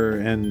 Stitcher,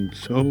 and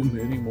so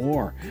many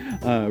more.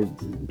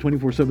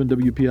 24/7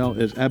 WPL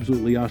is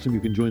absolutely awesome. You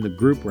can join the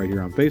group right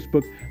here on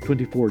Facebook,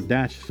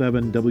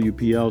 24/7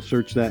 WPL.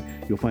 Search that.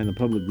 You'll find the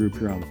public group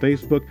here on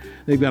Facebook.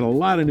 They've got a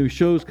lot of new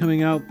shows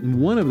coming out,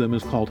 and one of them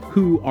is called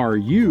Who Are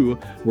You?,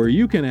 where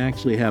you can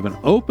actually have an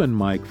open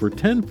mic for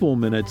 10 full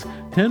minutes,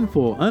 10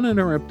 full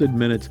uninterrupted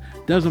minutes.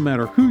 Doesn't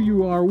matter who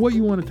you are, what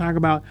you want to talk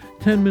about.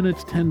 10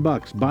 minutes,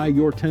 $10. Buy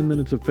your 10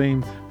 minutes of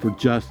fame for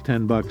just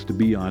 $10 to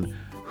be on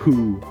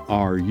Who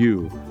Are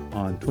You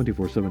on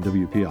 24/7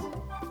 WPL.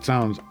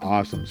 Sounds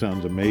awesome.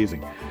 Sounds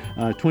amazing.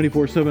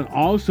 24/7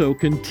 also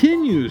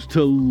continues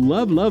to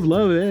love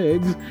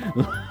eggs.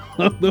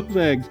 Love those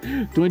eggs.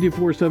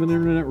 24/7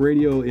 Internet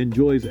Radio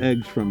enjoys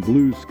eggs from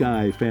Blue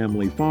Sky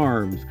Family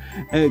Farms.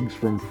 Eggs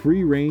from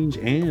free-range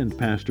and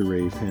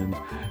pasture-raised hens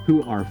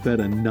who are fed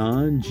a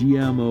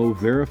non-GMO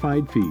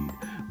verified feed.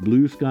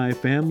 Blue Sky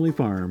Family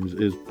Farms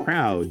is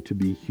proud to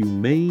be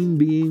humane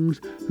beings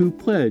who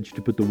pledge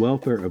to put the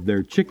welfare of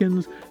their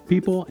chickens,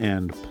 people,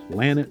 and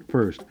planet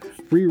first.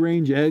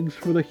 Free-range eggs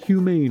for the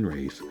humane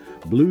race.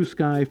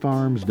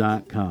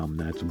 BlueSkyFarms.com.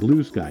 That's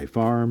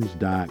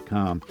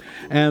BlueSkyFarms.com.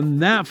 And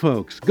that,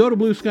 folks, go to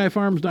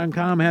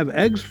BlueSkyFarms.com. Have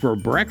eggs for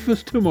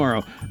breakfast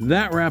tomorrow.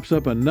 That wraps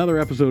up another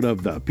episode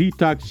of the Pete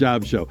Talks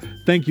Job Show.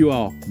 Thank you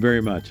all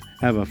very much.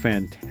 Have a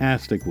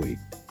fantastic week.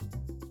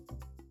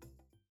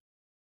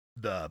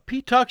 The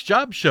Pete Talks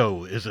Job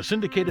Show is a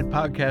syndicated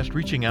podcast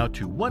reaching out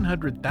to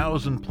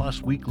 100,000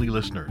 plus weekly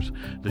listeners.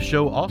 The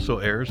show also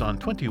airs on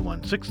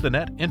 216 The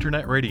Net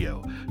Internet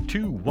Radio,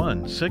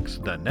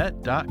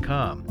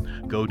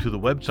 216thenet.com. Go to the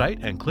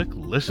website and click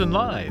Listen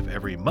Live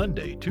every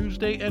Monday,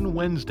 Tuesday, and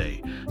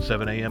Wednesday,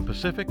 7 a.m.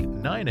 Pacific,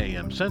 9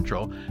 a.m.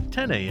 Central,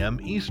 10 a.m.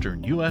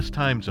 Eastern U.S.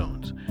 time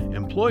zones.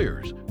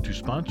 Employers, to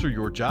sponsor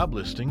your job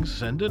listings,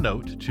 send a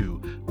note to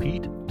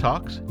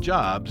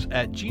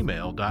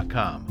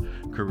PeteTalksJobs@gmail.com.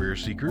 Career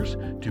seekers,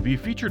 to be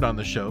featured on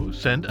the show,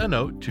 send a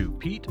note to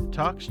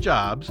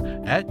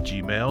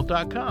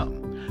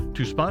PeteTalksJobs@gmail.com.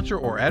 To sponsor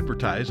or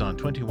advertise on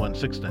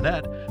 216 The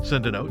Net,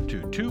 send a note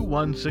to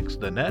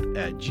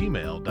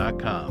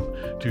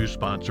 216thenet@gmail.com. To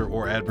sponsor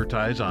or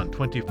advertise on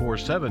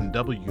 24/7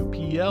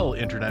 WPL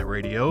Internet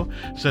Radio,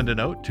 send a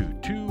note to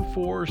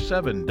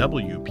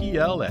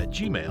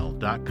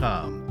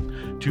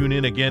 247WPL@gmail.com. Tune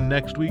in again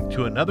next week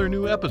to another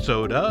new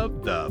episode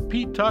of the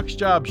Pete Talks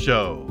Job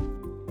Show.